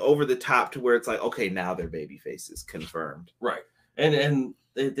something over the top to where it's like, okay, now they're baby faces, confirmed. Right. And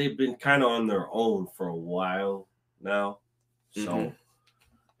they've been kind of on their own for a while now. So,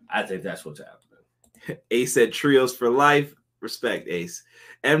 I think that's what's happening. Ace said trios for life. Respect, Ace.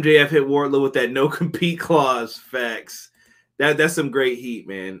 MJF hit Wardlow with that no compete clause. Facts. That's some great heat,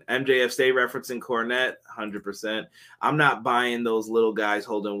 man. MJF stay referencing Cornette, 100%. I'm not buying those little guys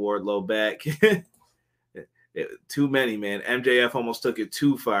holding Wardlow back. Too many, man. MJF almost took it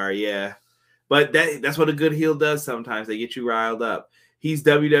too far, yeah. But that's what a good heel does sometimes. They get you riled up. He's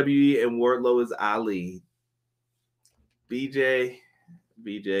WWE and Wardlow is Ali. BJ,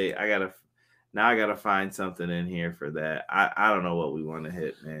 I gotta find something in here for that. I don't know what we want to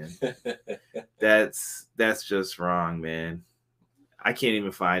hit, man. That's just wrong, man. I can't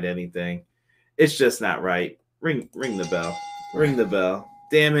even find anything. It's just not right. Ring the bell. Ring the bell.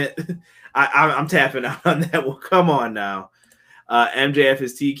 Damn it. I'm tapping out on that one. Come on now. MJF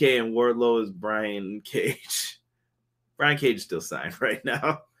is TK and Wardlow is Brian Cage. Brian Cage is still signed right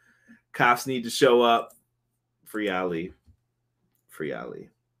now. Cops need to show up. Free Ali. Free Ali.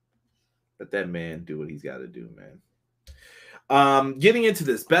 Let that man do what he's got to do, man. Getting into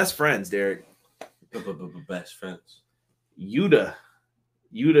this, best friends, Derek. Best friends. Yuta,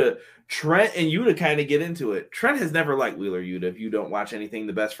 Trent and Yuta kind of get into it. Trent has never liked Wheeler Yuta if you don't watch anything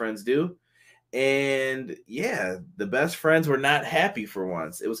the best friends do. And yeah, the best friends were not happy for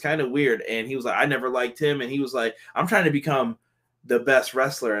once. It was kind of weird. And he was like, I never liked him. And he was like, I'm trying to become the best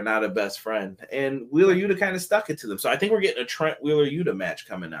wrestler and not a best friend. And Wheeler Yuta kind of stuck it to them. So I think we're getting a Trent Wheeler Yuta match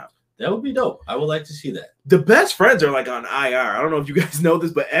coming out. That would be dope. I would like to see that. The best friends are like on IR. I don't know if you guys know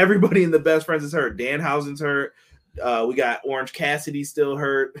this, but everybody in the best friends is hurt. Danhausen's hurt. We got Orange Cassidy still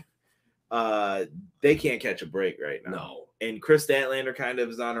hurt. They can't catch a break right now. No. And Chris Statlander kind of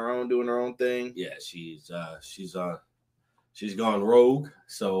is on her own, doing her own thing. Yeah, she's gone rogue.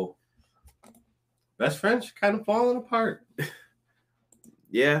 So best friends kind of falling apart.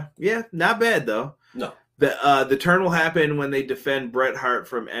 Yeah, not bad though. No. The turn will happen when they defend Bret Hart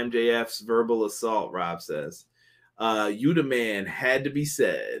from MJF's verbal assault, Rob says. Yuta man had to be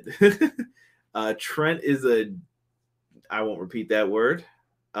said. Trent is I won't repeat that word,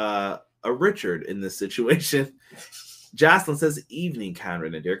 a Richard in this situation. Jocelyn says, evening,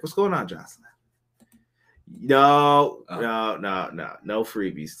 Conrad and Derek. What's going on, Jocelyn? No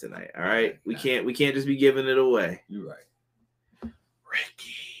freebies tonight. All right. We can't just be giving it away. You're right.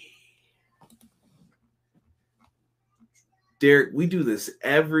 Ricky. Derek, we do this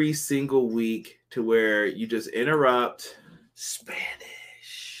every single week to where you just interrupt. Spanish.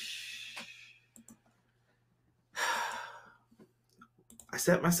 I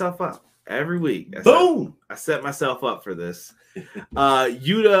set myself up every week. I set myself up for this.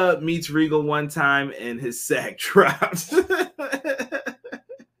 Yuta meets Regal one time and his sack drops.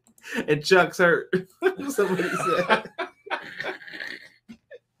 And Chuck's hurt. Somebody said.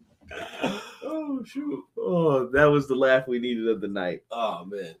 Oh, shoot. Oh, that was the laugh we needed of the night. Oh,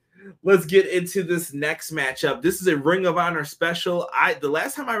 man. Let's get into this next matchup. This is a Ring of Honor special. The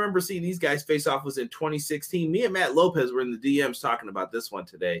last time I remember seeing these guys face off was in 2016. Me and Matt Lopez were in the DMs talking about this one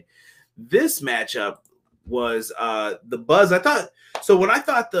today. This matchup was the buzz. When I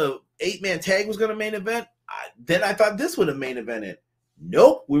thought the 8-man tag was going to main event, then I thought this would have main evented.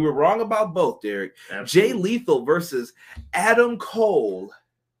 Nope, we were wrong about both, Derek. Absolutely. Jay Lethal versus Adam Cole.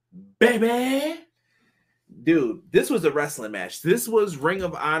 Baby. Dude, this was a wrestling match. This was Ring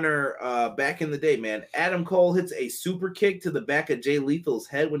of Honor back in the day, man. Adam Cole hits a super kick to the back of Jay Lethal's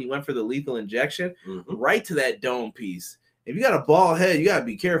head when he went for the lethal injection, right to that dome piece. If you got a bald head, you got to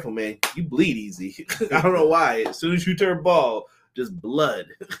be careful, man. You bleed easy. I don't know why. As soon as you turn bald, just blood.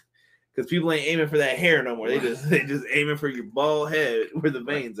 Because people ain't aiming for that hair no more. They just aiming for your bald head where the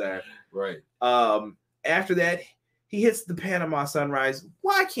veins are. Right. After that, he hits the Panama Sunrise.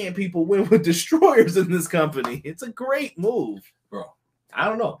 Why can't people win with destroyers in this company? It's a great move. Bro, I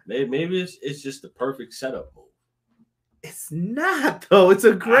don't know. Maybe it's just the perfect setup move. It's not, though. It's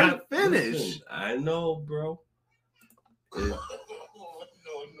a great finish. Listen, I know, bro. No.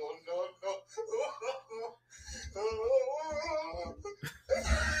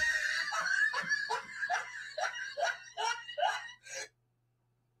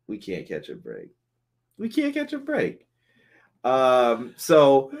 We can't catch a break.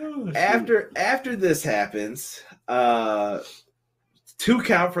 After this happens, 2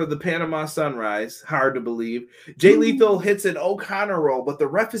 count for the Panama Sunrise. Hard to believe. Jay Lethal hits an O'Connor roll, but the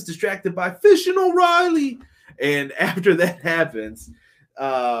ref is distracted by Fish and O'Reilly. And after that happens,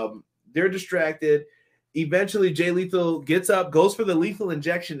 they're distracted. Eventually, Jay Lethal gets up, goes for the lethal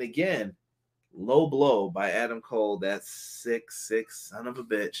injection again. Low blow by Adam Cole. That's 6'6", son of a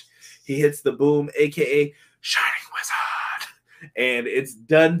bitch. He hits the boom, a.k.a. Shining Wizard. And it's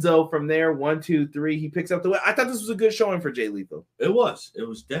donezo from there. 1, 2, 3. He picks up the win. I thought this was a good showing for Jay Lethal. It was. It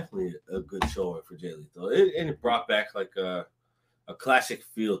was definitely a good showing for Jay Lethal. And it brought back like a classic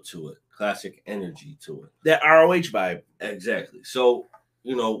feel to it, classic energy to it. That ROH vibe. Exactly. So,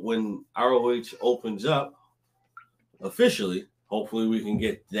 when ROH opens up officially, hopefully we can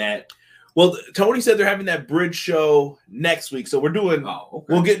get that. Well, Tony said they're having that bridge show next week. So we're doing,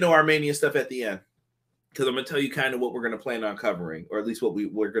 we'll get into our Mania stuff at the end. Because I'm going to tell you kind of what we're going to plan on covering, or at least what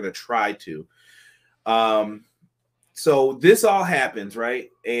we're going to try to. So this all happens, right?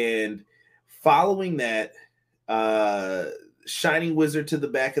 And following that, Shining Wizard to the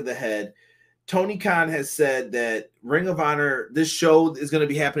back of the head, Tony Khan has said that Ring of Honor, this show is going to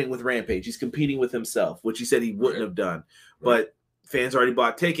be happening with Rampage. He's competing with himself, which he said he wouldn't have done. But fans already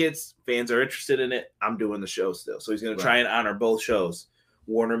bought tickets. Fans are interested in it. I'm doing the show still. So he's going to try and honor both shows.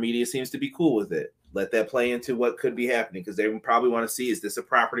 Warner Media seems to be cool with it. Let that play into what could be happening, because they probably want to see, is this a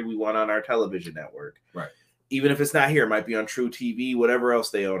property we want on our television network? Right. Even if it's not here, it might be on True TV, whatever else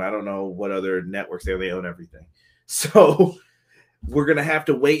they own. I don't know what other networks they own everything. So we're going to have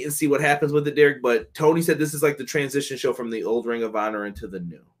to wait and see what happens with it, Derek. But Tony said this is like the transition show from the old Ring of Honor into the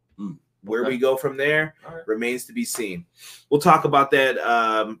new. Where we go from there remains to be seen. We'll talk about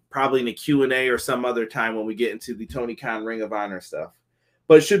that probably in a Q&A or some other time when we get into the Tony Khan Ring of Honor stuff.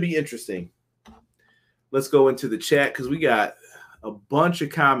 But it should be interesting. Let's go into the chat because we got a bunch of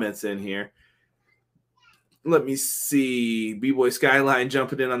comments in here. Let me see. B-Boy Skyline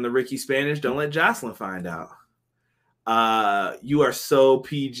jumping in on the Ricky Spanish. Don't let Jocelyn find out. You are so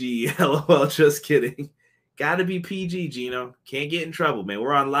PG. LOL, just kidding. Gotta be PG, Gino. Can't get in trouble, man.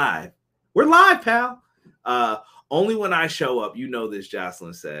 We're on live. We're live, pal. Only when I show up, you know this,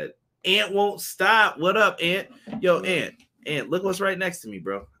 Jocelyn said. Ant won't stop. What up, Ant? Yo, Ant, look what's right next to me,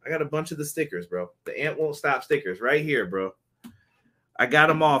 bro. I got a bunch of the stickers, bro. The Ant won't stop stickers right here, bro. I got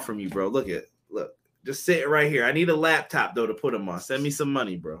them all from you, bro. Look. Just sitting right here. I need a laptop, though, to put them on. Send me some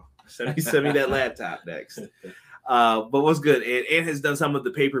money, bro. Send me that laptop next. But what's good? Ant has done some of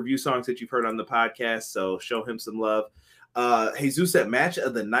the pay-per-view songs that you've heard on the podcast, so show him some love. Jesus at match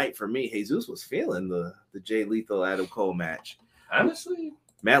of the night for me. Jesus was feeling the Jay Lethal Adam Cole match. Honestly,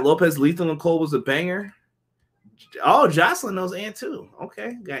 Matt Lopez, Lethal and Cole was a banger. Oh, Jocelyn knows Ant too.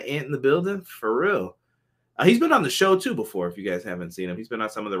 Okay, got Ant in the building for real. He's been on the show too before. If you guys haven't seen him, he's been on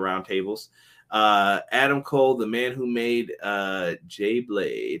some of the round tables. Adam Cole, the man who made Jay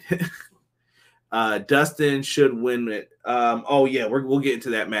Blade. Dustin should win it. We'll get into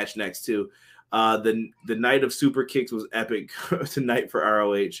that match next too. The night of super kicks was epic tonight for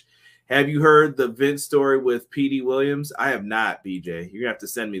ROH. Have you heard the Vince story with P.D. Williams? I have not, BJ. You're gonna have to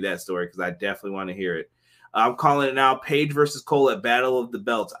send me that story because I definitely want to hear it. I'm calling it now. Page versus Cole at Battle of the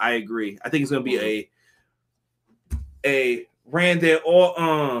Belts. I agree. I think it's gonna be a Randy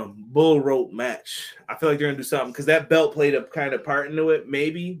or bull rope match. I feel like they're gonna do something because that belt played a kind of part into it.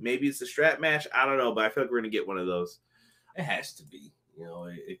 Maybe it's a strap match. I don't know, but I feel like we're gonna get one of those. It has to be.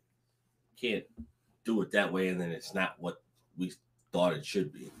 It can't do it that way, and then it's not what we thought it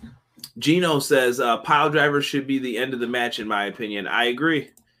should be. Gino says pile driver should be the end of the match, in my opinion. I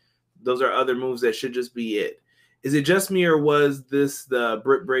agree. Those are other moves that should just be it. Is it just me, or was this the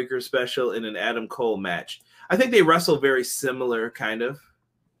Britt Breaker special in an Adam Cole match? I think they wrestle very similar, kind of.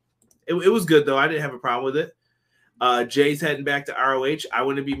 It was good, though. I didn't have a problem with it. Jay's heading back to ROH. I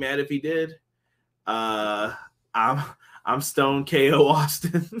wouldn't be mad if he did. I'm Stone KO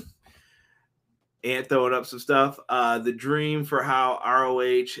Austin. And throwing up some stuff. The dream for how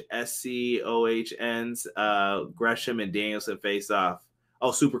ROH, SCOH ends. Gresham and Danielson face off. Oh,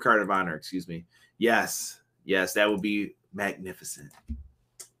 Supercard of Honor, excuse me. Yes, that would be magnificent.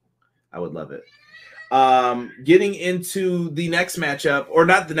 I would love it. Getting into the next matchup, or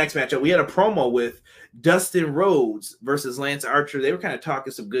not the next matchup, we had a promo with Dustin Rhodes versus Lance Archer. They were kind of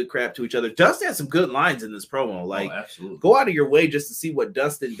talking some good crap to each other. Dustin had some good lines in this promo. Absolutely. Go out of your way just to see what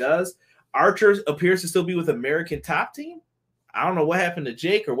Dustin does. Archer appears to still be with American Top Team. I don't know what happened to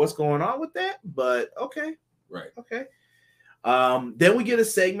Jake or what's going on with that, but okay. Right. Okay. Then we get a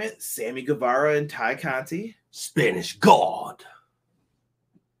segment, Sammy Guevara and Ty Conti. Spanish God.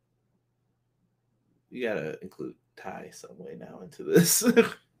 You gotta include Ty some way now into this.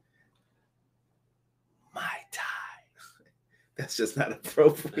 My Ty. That's just not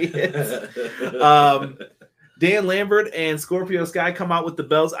appropriate. Dan Lambert and Scorpio Sky come out with the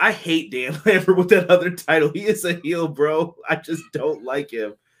belts. I hate Dan Lambert with that other title. He is a heel, bro. I just don't like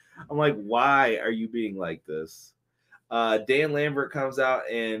him. I'm like, why are you being like this? Dan Lambert comes out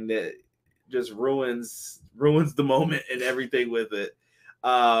and just ruins the moment and everything with it.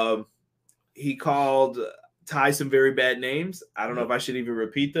 He called Ty some very bad names. I don't know if I should even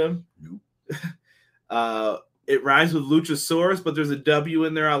repeat them. Nope. It rhymes with Luchasaurus, but there's a W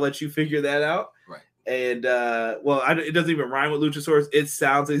in there. I'll let you figure that out. Right. And it doesn't even rhyme with Luchasaurus. It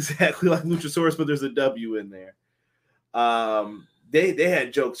sounds exactly like Luchasaurus, but there's a W in there. They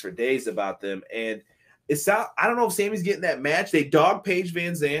had jokes for days about them, and I don't know if Sammy's getting that match. They dogged Paige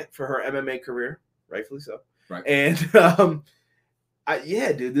Van Zant for her MMA career, rightfully so. Right. And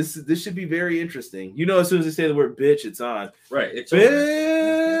dude, this should be very interesting. You know, as soon as they say the word bitch, it's on. Right. It's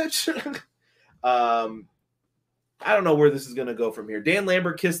bitch. I don't know where this is going to go from here. Dan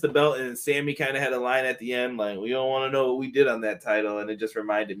Lambert kissed the belt, and Sammy kind of had a line at the end, like, we don't want to know what we did on that title. And it just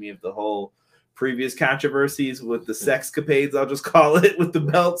reminded me of the whole previous controversies with the sexcapades, I'll just call it, with the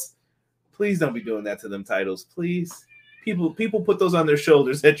belts. Please don't be doing that to them titles, please. People put those on their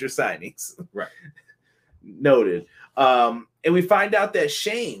shoulders at your signings. Right. Noted. And we find out that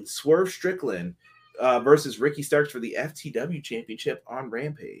Shane, Swerve Strickland, versus Ricky Starks for the FTW Championship on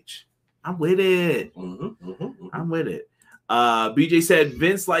Rampage. I'm with it. I'm with it. BJ said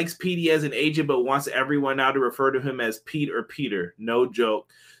Vince likes Petey as an agent, but wants everyone now to refer to him as Pete or Peter. No joke.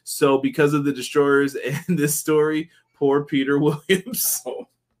 So because of the Destroyers and this story, poor Peter Williams.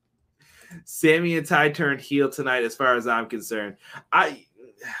 Sammy and Ty turned heel tonight, as far as I'm concerned.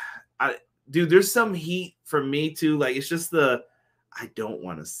 Dude, there's some heat from me too. Like, it's just I don't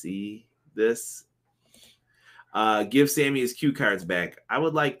want to see this. Give Sammy his cue cards back. I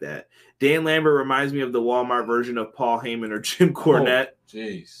would like that. Dan Lambert reminds me of the Walmart version of Paul Heyman or Jim Cornette.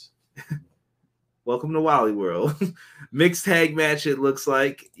 Jeez. Welcome to Wally World. Mixed tag match, it looks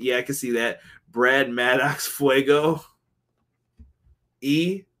like. Yeah, I can see that. Brad Maddox Fuego.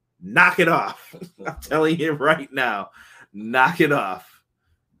 Knock it off. I'm telling you right now. Knock it off.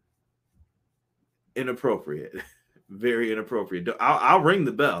 Inappropriate. Very inappropriate. I'll ring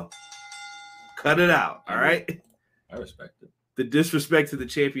the bell. Cut it out. All right. I respect it. The disrespect to the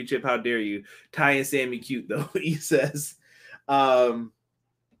championship. How dare you? Ty and Sammy cute, though, he says.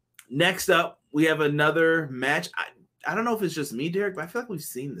 Next up, we have another match. I don't know if it's just me, Derek, but I feel like we've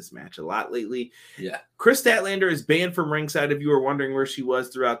seen this match a lot lately. Yeah. Chris Statlander is banned from ringside if you were wondering where she was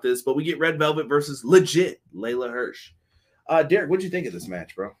throughout this, but we get Red Velvet versus legit Layla Hirsch. Derek, what'd you think of this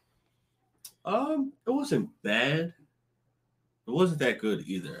match, bro? It wasn't bad. It wasn't that good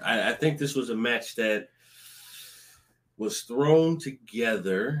either. I think this was a match that was thrown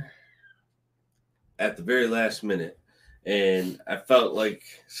together at the very last minute. And I felt like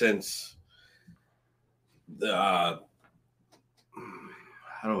since the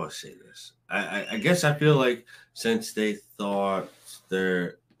how do I say this? I guess I feel like since they thought I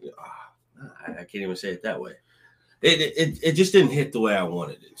can't even say it that way. It just didn't hit the way I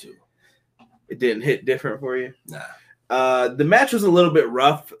wanted it to. It didn't hit different for you? Nah. The match was a little bit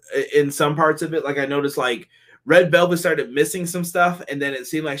rough in some parts of it. Like, I noticed, like, Red Velvet started missing some stuff, and then it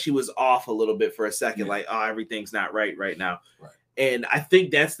seemed like she was off a little bit for a second. Yeah. Like, everything's not right now. Right. And I think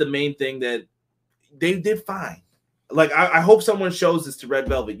that's the main thing, that they did fine. Like, I hope someone shows this to Red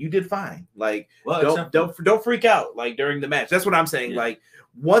Velvet. You did fine. Like, don't freak out, like, during the match. That's what I'm saying. Yeah. Like,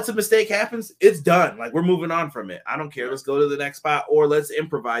 once a mistake happens, it's done. Like, we're moving on from it. I don't care. Right. Let's go to the next spot, or let's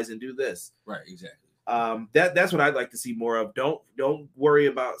improvise and do this. Right, exactly. That's what I'd like to see more of. Don't worry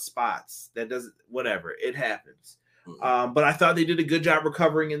about spots. That doesn't, whatever, it happens. Mm-hmm. But I thought they did a good job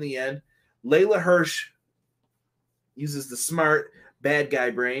recovering in the end. Layla Hirsch uses the smart bad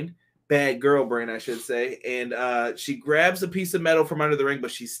girl brain, I should say, and she grabs a piece of metal from under the ring,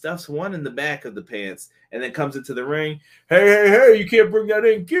 but she stuffs one in the back of the pants and then comes into the ring. Hey, you can't bring that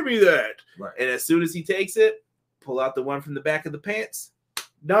in. Give me that. Right. And as soon as he takes it, pull out the one from the back of the pants.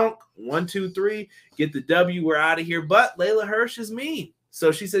 Dunk. 1, 2, 3. Get the W. We're out of here. But Layla Hirsch is mean.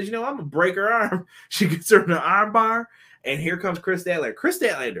 So she says, I'm going to break her arm. She gets her in an arm bar. And here comes Chris Statlander. Chris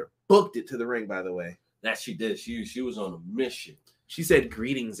Statlander booked it to the ring, by the way. That she did. She was on a mission. She said,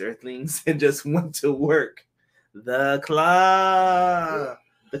 "Greetings, Earthlings," and just went to work. The Claw.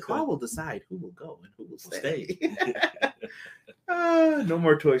 The Claw will decide who will go and who will stay. No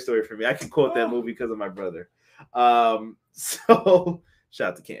more Toy Story for me. I can quote that movie because of my brother. So shout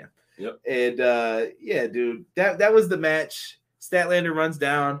out to Cam. Yep. And yeah, dude, that was the match. Statlander runs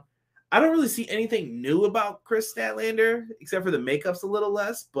down. I don't really see anything new about Chris Statlander except for the makeup's a little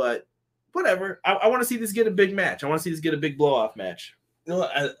less, but whatever. I want to see this get a big match. I want to see this get a big blow-off match. You know,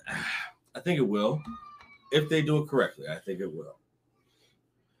 I think it will. If they do it correctly, I think it will.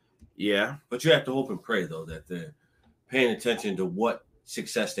 Yeah. But you have to hope and pray, though, that they're paying attention to what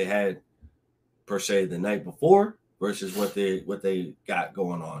success they had per se the night before versus what they got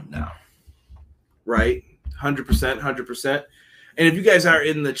going on now. Right, 100%. And if you guys are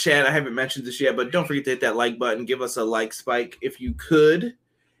in the chat, I haven't mentioned this yet, but don't forget to hit that like button. Give us a like spike if you could.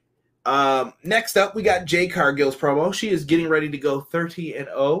 Next up, we got Jay Cargill's promo. She is getting ready to go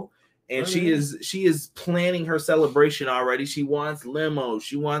 30-0, and she is planning her celebration already. She wants limos.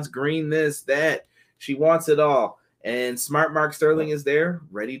 She wants green this, that. She wants it all. And Smart Mark Sterling is there,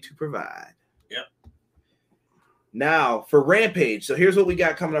 ready to provide. Yep. Now, for Rampage. So here's what we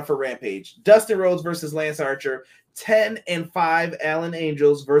got coming up for Rampage. Dustin Rhodes versus Lance Archer. 10-5 Allen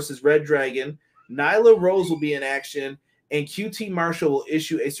Angels versus Red Dragon. Nyla Rose will be in action. And QT Marshall will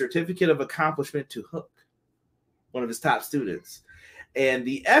issue a certificate of accomplishment to Hook, one of his top students. And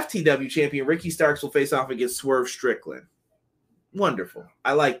the FTW champion, Ricky Starks, will face off against Swerve Strickland. Wonderful.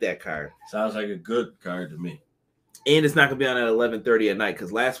 I like that card. Sounds like a good card to me. And it's not going to be on at 11:30 at night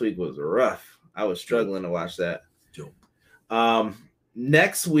because last week was rough. I was struggling to watch that. Dope.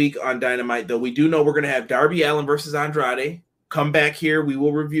 Next week on Dynamite, though, we do know we're going to have Darby Allin versus Andrade. Come back here. We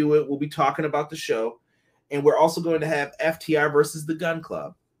will review it. We'll be talking about the show. And we're also going to have FTR versus the Gun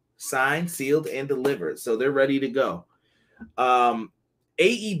Club. Signed, sealed, and delivered. So they're ready to go.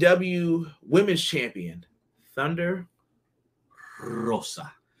 AEW Women's Champion, Thunder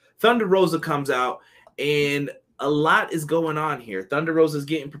Rosa. Thunder Rosa comes out, and a lot is going on here. Thunder Rosa is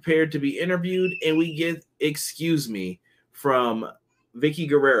getting prepared to be interviewed, and we get "excuse me" from Vicky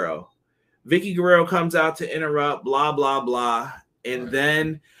Guerrero. Vicky Guerrero comes out to interrupt, blah, blah, blah. And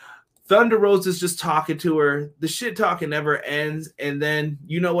then Thunder Rosa's just talking to her. The shit talking never ends. And then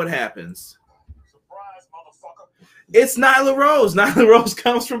you know what happens. Surprise, motherfucker. It's Nyla Rose. Nyla Rose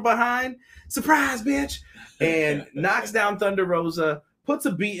comes from behind. Surprise, bitch. And knocks down Thunder Rosa, puts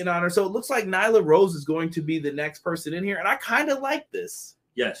a beating on her. So it looks like Nyla Rose is going to be the next person in here. And I kind of like this.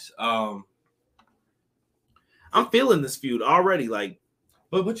 Yes. I'm feeling this feud already.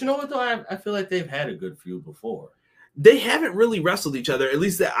 But you know what, though? I feel like they've had a good feud before. They haven't really wrestled each other, at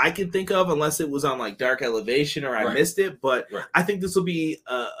least that I can think of, unless it was on like Dark Elevation or I missed it. But I think this will be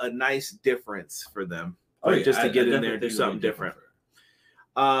a nice difference for them, just to get in there and do something different.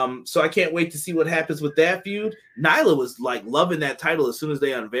 So I can't wait to see what happens with that feud. Nyla was like loving that title as soon as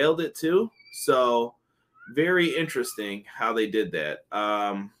they unveiled it too. So very interesting how they did that.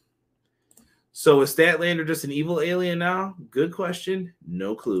 So is Statlander just an evil alien now? Good question.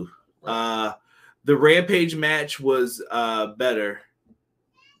 No clue. The Rampage match was better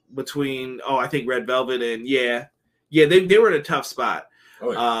between I think Red Velvet and they were in a tough spot.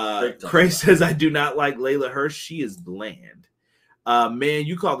 Craig says I do not like Layla Hirsch. She is bland. Man,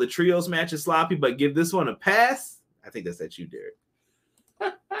 you call the trios matches sloppy, but give this one a pass. I think that's at you, Derek.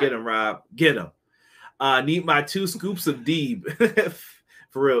 Get him, Rob. Get him. Need my 2 scoops of Deeb.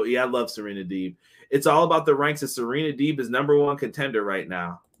 For real, yeah, I love Serena Deeb. It's all about the ranks, and Serena Deeb is #1 contender right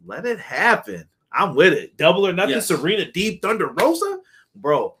now. Let it happen. I'm with it. Double or nothing, Serena Deeb, Thunder Rosa?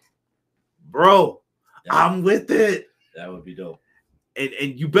 Bro, I'm with it. That would be dope.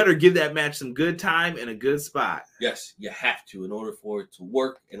 And you better give that match some good time and a good spot. Yes, you have to in order for it to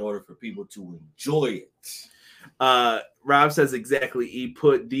work, in order for people to enjoy it. Rob says exactly, he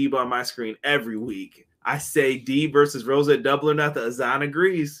put Deeb on my screen every week. I say Deeb versus Rosa at Double or Nothing. Azan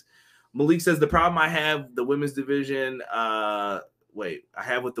agrees. Malik says the problem I have the women's division. I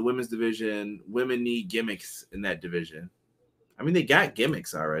have with the women's division. Women need gimmicks in that division. I mean, they got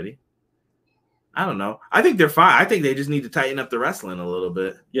gimmicks already. I don't know. I think they're fine. I think they just need to tighten up the wrestling a little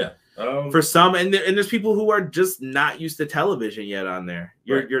bit. Yeah. For some, and there's people who are just not used to television yet on there.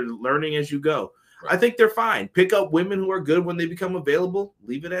 You're learning as you go. Right. I think they're fine. Pick up women who are good when they become available.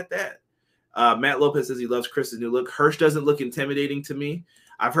 Leave it at that. Matt Lopez says he loves Chris's new look. Hirsch doesn't look intimidating to me.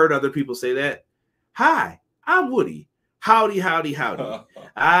 I've heard other people say that. Hi, I'm Woody. Howdy, howdy, howdy.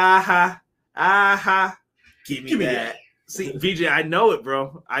 Give me that. See, VJ, I know it,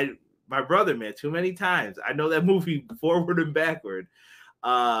 bro. My brother, man, too many times. I know that movie forward and backward.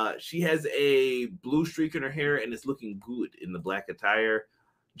 She has a blue streak in her hair and is looking good in the black attire.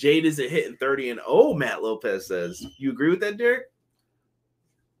 Jade isn't hitting 30-0, Matt Lopez says. You agree with that, Derek?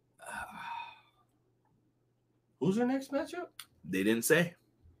 Who's her next matchup? They didn't say.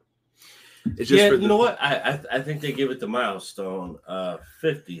 It's just you know what? I think they give it the milestone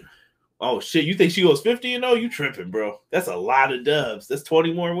 50. Oh shit! You think she goes 50-0? You tripping, bro? That's a lot of dubs. That's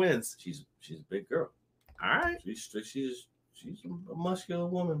 20 more wins. She's a big girl. All right. She's a muscular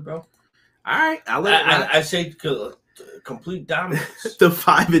woman, bro. All right. I say complete dominance. The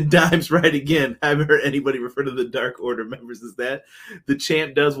 5 and dimes right again. I haven't heard anybody refer to the Dark Order members as that. The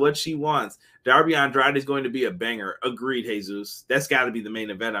champ does what she wants. Darby Andrade is going to be a banger. Agreed, Jesus. That's got to be the main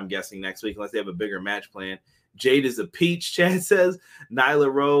event, I'm guessing, next week, unless they have a bigger match plan. Jade is a peach, Chad says.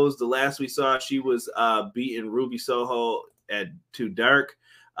 Nyla Rose, the last we saw, she was beating Ruby Soho at Too Dark.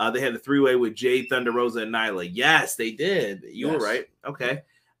 They had a three-way with Jade, Thunder Rosa, and Nyla. Yes, they did. You were right. Okay.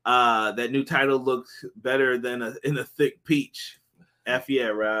 That new title looked better than in a thick peach. F yeah,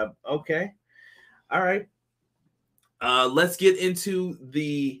 Rob. Okay. All right. Let's get into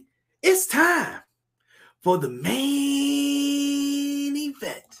it's time for the main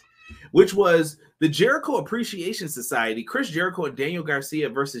event, which was the Jericho Appreciation Society, Chris Jericho and Daniel Garcia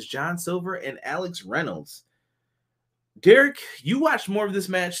versus John Silver and Alex Reynolds. Derek, you watched more of this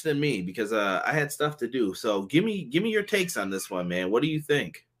match than me because I had stuff to do. So give me your takes on this one, man. What do you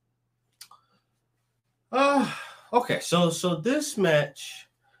think? Okay. So this match,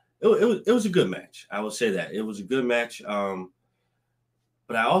 it was a good match. I will say that it was a good match.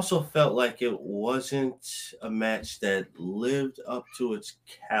 But I also felt like it wasn't a match that lived up to its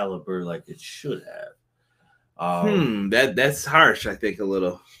caliber like it should have. That's harsh, I think, a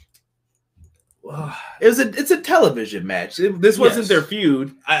little. It's a television match. This wasn't their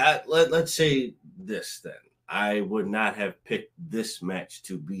feud. Let's say this then. I would not have picked this match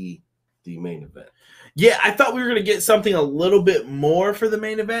to be the main event. Yeah, I thought we were going to get something a little bit more for the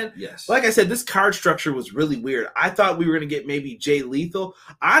main event. Yes. Like I said, this card structure was really weird. I thought we were going to get maybe Jay Lethal.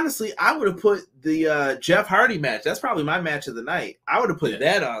 Honestly, I would have put the Jeff Hardy match. That's probably my match of the night. I would have put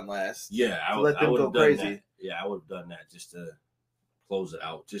that on last. Yeah, I would have done crazy. That. Yeah, I would have done that just to close it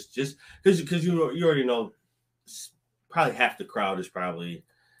out. Just because you already know probably half the crowd is probably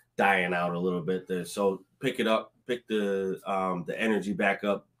dying out a little bit there. So pick the energy back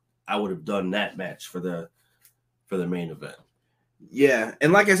up. I would have done that match for the main event. Yeah,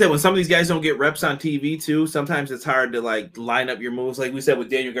 and like I said, when some of these guys don't get reps on TV too, sometimes it's hard to like line up your moves. Like we said with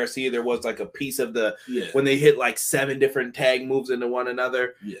Daniel Garcia, there was like a piece of when they hit like 7 different tag moves into one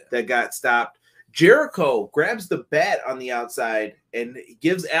another that got stopped. Jericho grabs the bat on the outside and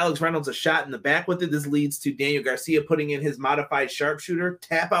gives Alex Reynolds a shot in the back with it. This leads to Daniel Garcia putting in his modified sharpshooter,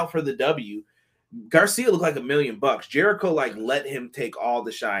 tap out for the W. Garcia looked like $1 million. Jericho like let him take all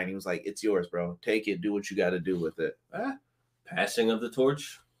the shine. He was like, "It's yours, bro. Take it. Do what you got to do with it." Passing of the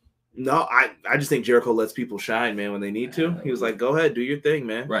torch. No, I just think Jericho lets people shine, man, when they need to. He was like, "Go ahead, do your thing,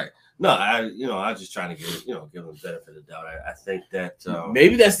 man." Right. No, I was just trying to give him the benefit of the doubt. I think that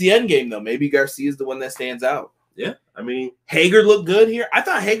maybe that's the end game though. Maybe Garcia is the one that stands out. Yeah, I mean, Hager looked good here. I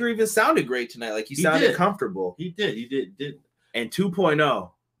thought Hager even sounded great tonight. Like he sounded comfortable. He did. And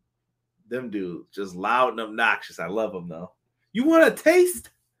 2.0. Them dudes just loud and obnoxious. I love them though. You want a taste?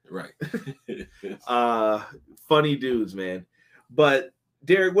 Right. Funny dudes, man. But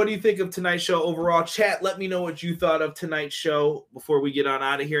Derek, what do you think of tonight's show overall? Chat, let me know what you thought of tonight's show before we get on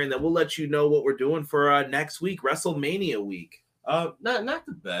out of here, and then we'll let you know what we're doing for next week, WrestleMania week. Not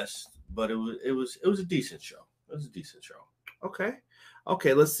the best, but it was a decent show. It was a decent show.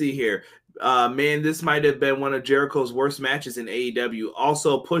 Okay, let's see here. Man, this might have been one of Jericho's worst matches in AEW.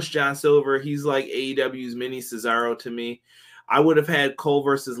 Also, push John Silver. He's like AEW's mini Cesaro to me. I would have had Cole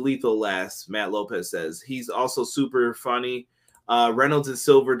versus Lethal last, Matt Lopez says. He's also super funny. Reynolds and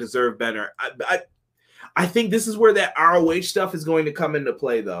Silver deserve better. I think this is where that ROH stuff is going to come into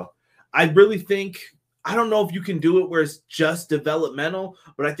play, though. I really think, I don't know if you can do it where it's just developmental,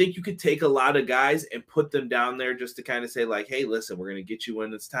 but I think you could take a lot of guys and put them down there just to kind of say like, hey, listen, we're going to get you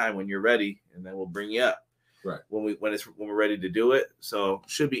when it's time, when you're ready, and then we'll bring you up when we're ready to do it. So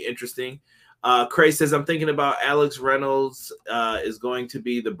should be interesting. Cray says, I'm thinking about Alex Reynolds is going to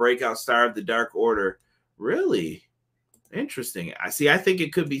be the breakout star of the Dark Order. Really? Interesting. I think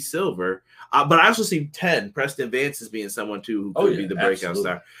it could be Silver, but I also see Preston Vance as being someone too who could be the breakout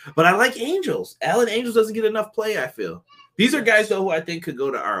star. But I like Angels. Alan Angels doesn't get enough play, I feel. These are guys though who I think could go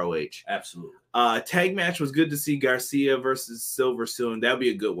to ROH. Absolutely. Tag match was good to see Garcia versus Silver soon. That'll be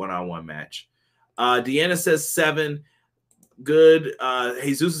a good one-on-one match. Deanna says 7. Good.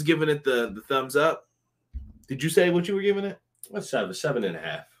 Jesus is giving it the thumbs up. Did you say what you were giving it? What's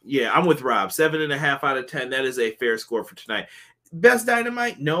 7.5? Yeah, I'm with Rob. 7.5 out of 10. That is a fair score for tonight. Best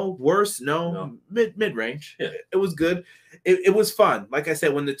Dynamite? No. Worst? No. Mid range. Yeah. It was good. It was fun. Like I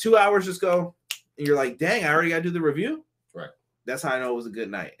said, when the 2 hours just go, and you're like, dang, I already got to do the review. Right. That's how I know it was a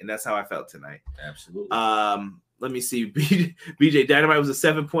good night, and that's how I felt tonight. Absolutely. Let me see. BJ Dynamite was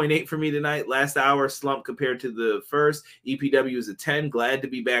a 7.8 for me tonight. Last hour slump compared to the first. EPW is a 10. Glad to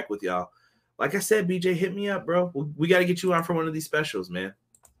be back with y'all. Like I said, BJ, hit me up, bro. We got to get you on for one of these specials, man.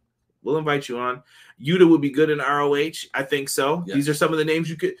 We'll invite you on. Yuta would be good in ROH. I think so. Yes. These are some of the names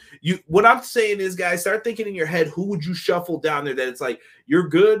you could. What I'm saying is, guys, start thinking in your head, who would you shuffle down there that it's like you're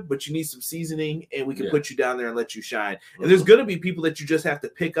good, but you need some seasoning, and we can put you down there and let you shine. And there's going to be people that you just have to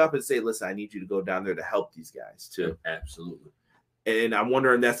pick up and say, listen, I need you to go down there to help these guys too. Absolutely. And I'm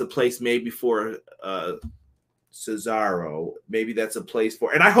wondering that's a place maybe for Cesaro. Maybe that's a place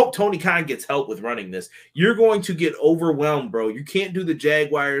for, and I hope Tony Khan gets help with running this. You're going to get overwhelmed, bro. You can't do the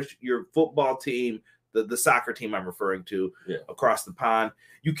Jaguars, your football team, the soccer team I'm referring to across the pond.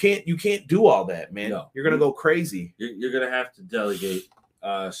 You can't do all that, man. No. You're gonna go crazy. You're gonna have to delegate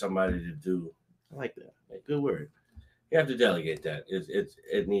somebody to do. I like that. Good word. You have to delegate that.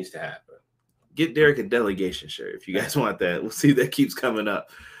 It needs to happen. Get Derek a delegation shirt if you guys want that. We'll see if that keeps coming up.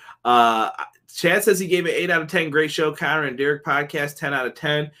 Chad says he gave it 8 out of 10. Great show. Connor and Derek podcast, 10 out of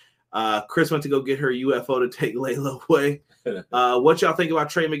 10. Chris went to go get her UFO to take Layla away. What y'all think about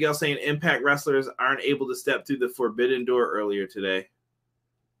Trey Miguel saying Impact wrestlers aren't able to step through the forbidden door earlier today?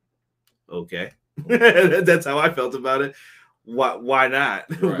 Okay. That's how I felt about it. Why not?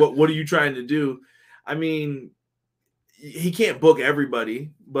 Right. What are you trying to do? I mean, he can't book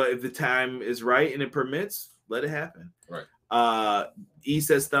everybody, but if the time is right and it permits, let it happen. Right. E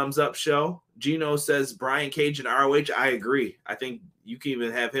says thumbs up show. Gino says Brian Cage and ROH. I agree. I think you can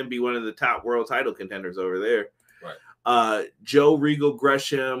even have him be one of the top world title contenders over there. Right. Joe Regal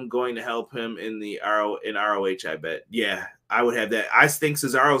Gresham going to help him in ROH, I bet. Yeah, I would have that. I think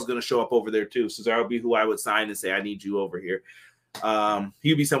Cesaro's going to show up over there too. Cesaro would be who I would sign and say, I need you over here.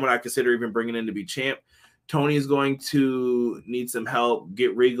 He'd be someone I consider even bringing in to be champ. Tony is going to need some help.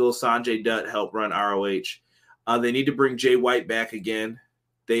 Get Regal, Sanjay Dutt help run ROH. They need to bring Jay White back again.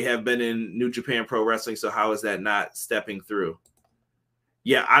 They have been in New Japan Pro Wrestling, so how is that not stepping through?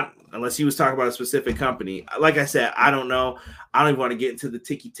 Yeah, unless he was talking about a specific company. Like I said, I don't know. I don't even want to get into the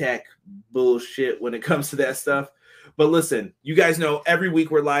ticky-tack bullshit when it comes to that stuff. But listen, you guys know every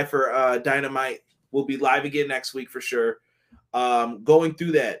week we're live for Dynamite. We'll be live again next week for sure. Going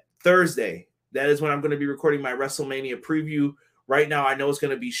through that Thursday, that is when I'm going to be recording my WrestleMania preview. Right now, I know it's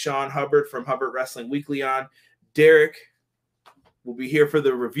going to be Sean Hubbard from Hubbard Wrestling Weekly on. Derek will be here for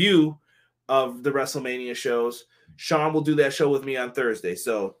the review of the WrestleMania shows. Sean will do that show with me on Thursday.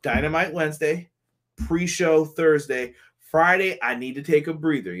 So Dynamite Wednesday, pre-show Thursday. Friday, I need to take a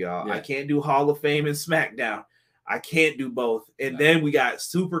breather, y'all. Yeah. I can't do Hall of Fame and SmackDown. I can't do both. And then we got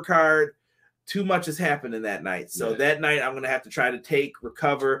Supercard. Too much has happened in that night. So that night, I'm going to have to try to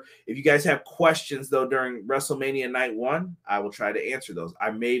recover. If you guys have questions, though, during WrestleMania Night 1, I will try to answer those.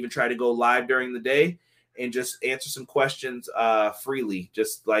 I may even try to go live during the day and just answer some questions freely.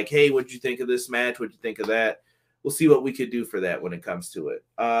 Just like, hey, what'd you think of this match? What'd you think of that? We'll see what we could do for that when it comes to it.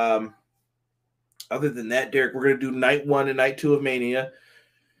 Other than that, Derek, we're going to do night 1 and night 2 of Mania.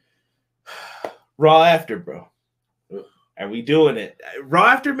 Raw after, bro. Are we doing it? Raw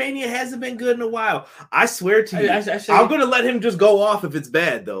after Mania hasn't been good in a while. I swear to you. I'm going to let him just go off if it's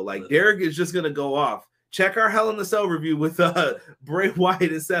bad, though. Like, Derek is just going to go off. Check our Hell in the Cell review with Bray Wyatt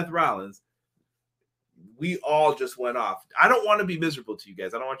and Seth Rollins. We all just went off. I don't want to be miserable to you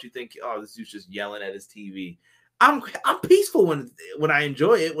guys. I don't want you to think, oh, this dude's just yelling at his TV. I'm peaceful when I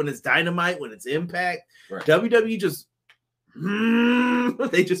enjoy it, when it's Dynamite, when it's Impact. Right. WWE just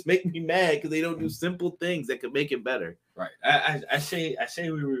they just make me mad because they don't do simple things that could make it better. Right. I say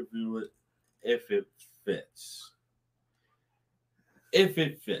we review it if it fits. If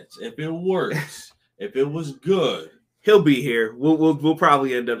it fits. If it works. If it was good. He'll be here. We'll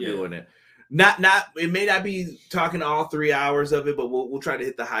probably end up doing it. Not it may not be talking all 3 hours of it, but we'll try to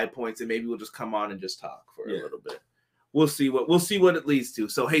hit the high points and maybe we'll just come on and just talk for a little bit. We'll see what it leads to.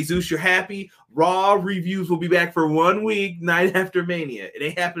 So Jesus, you're happy. Raw reviews will be back for 1 week, night after Mania. It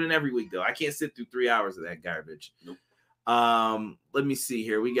ain't happening every week though. I can't sit through 3 hours of that garbage. Nope. Let me see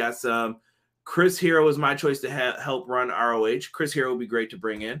here. We got some. Chris Hero is my choice to help run ROH. Chris Hero will be great to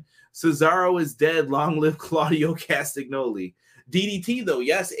bring in. Cesaro is dead. Long live Claudio Castagnoli. DDT, though,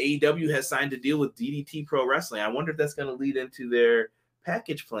 yes, AEW has signed a deal with DDT Pro Wrestling. I wonder if that's going to lead into their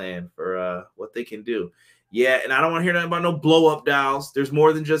package plan for what they can do. Yeah, and I don't want to hear nothing about no blow-up dolls. There's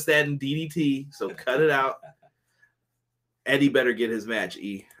more than just that in DDT, so cut it out. Eddie better get his match,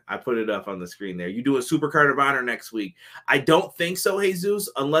 E. I put it up on the screen there. You do a Supercard of Honor next week. I don't think so, Jesus,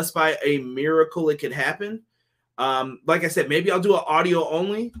 unless by a miracle it could happen. Like I said, maybe I'll do an audio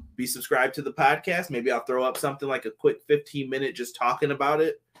only. Be subscribed to the podcast. Maybe I'll throw up something like a quick 15-minute just talking about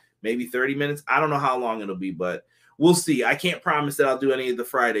it. Maybe 30 minutes. I don't know how long it'll be, but we'll see. I can't promise that I'll do any of the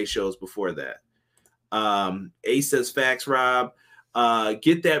Friday shows before that. Ace says, facts, Rob.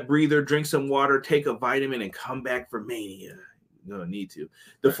 Get that breather, drink some water, take a vitamin, and come back for Mania. gonna need to.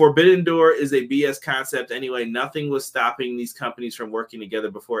 The Forbidden Door is a BS concept anyway. Nothing was stopping these companies from working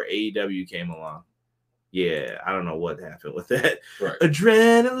together before AEW came along. Yeah, I don't know what happened with that. Right.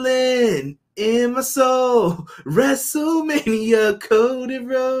 Adrenaline in my soul, WrestleMania, Cody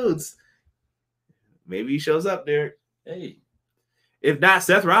Rhodes. Maybe he shows up, Derek. Hey. If not,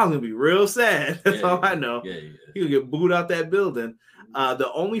 Seth Rollins gonna be real sad. That's all I know. Yeah. He'll get booed out that building.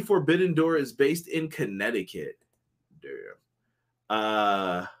 The only Forbidden Door is based in Connecticut.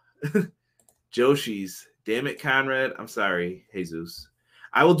 Damn. Joshi's. Damn it, Conrad. I'm sorry, Jesus.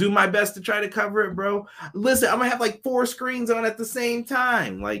 I will do my best to try to cover it, bro. Listen, I'm gonna have like 4 screens on at the same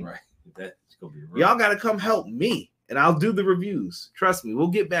time. Like, right. That's gonna be y'all gotta come help me, and I'll do the reviews. Trust me, we'll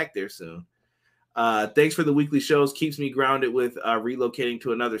get back there soon. Thanks for the weekly shows. Keeps me grounded with relocating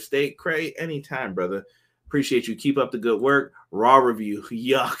to another state. Cray, anytime, brother. Appreciate you. Keep up the good work. Raw review.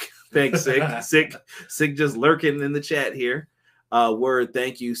 Yuck. Thanks, Sick just lurking in the chat here. Word,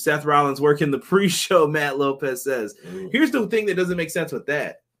 thank you. Seth Rollins working the pre-show, Matt Lopez says. Here's the thing that doesn't make sense with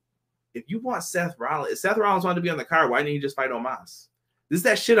that. If you want Seth Rollins, if Seth Rollins wanted to be on the card, why didn't you just fight Omos? This is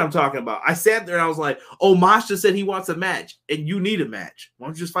that shit I'm talking about. I sat there and I was like, Omos just said he wants a match, and you need a match. Why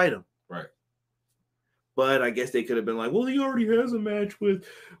don't you just fight him? Right. But I guess they could have been like, well, he already has a match with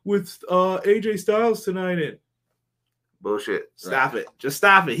AJ Styles tonight. And bullshit. Stop it. Just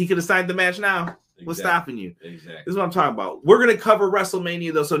stop it. He could have signed the match now. Exactly. What's stopping you? Exactly. This is what I'm talking about. We're going to cover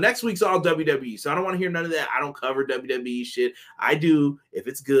WrestleMania, though. So next week's all WWE. So I don't want to hear none of that. I don't cover WWE shit. I do if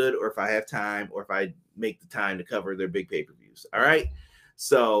it's good or if I have time or if I make the time to cover their big pay-per-views. All right?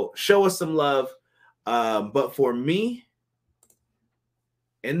 So show us some love. But for me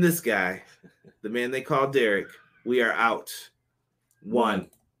and this guy, the man they call Derek, we are out. 1.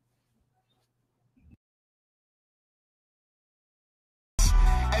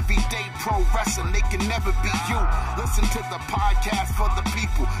 Everyday pro wrestling, they can never be you. Listen to the podcast for the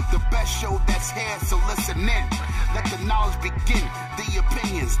people, the best show that's here, so listen in. Let the knowledge begin, the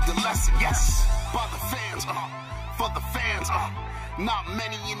opinions, the lesson, yes. By the fans, for the fans, not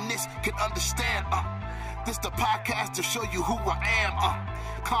many in this can understand, this the podcast to show you who I am,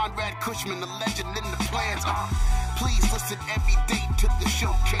 Conrad Cushman, the legend in the plans, please listen every day to the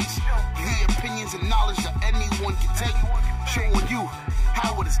showcase, the opinions and knowledge that anyone can take, showing you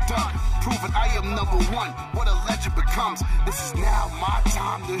how it is done, proving I am number one, what a legend becomes. This is now my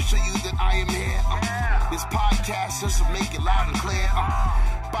time to show you that I am here. This podcast just to make it loud and clear.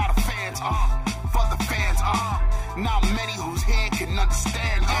 By the fans, for the fans, not many who's here can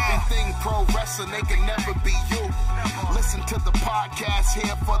understand everything pro wrestling, they can never be you. Listen to the podcast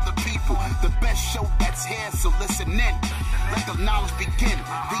here for the people, the best show that's here, so listen in. Let the knowledge begin,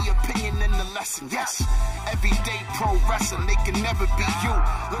 the opinion and the lesson, yes. Everyday pro wrestling, they can never be you.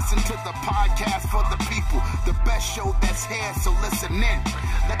 Listen to the podcast for the people, the best show that's here, so listen in.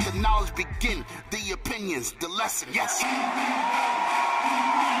 Let the knowledge begin, the opinions, the lesson, yes.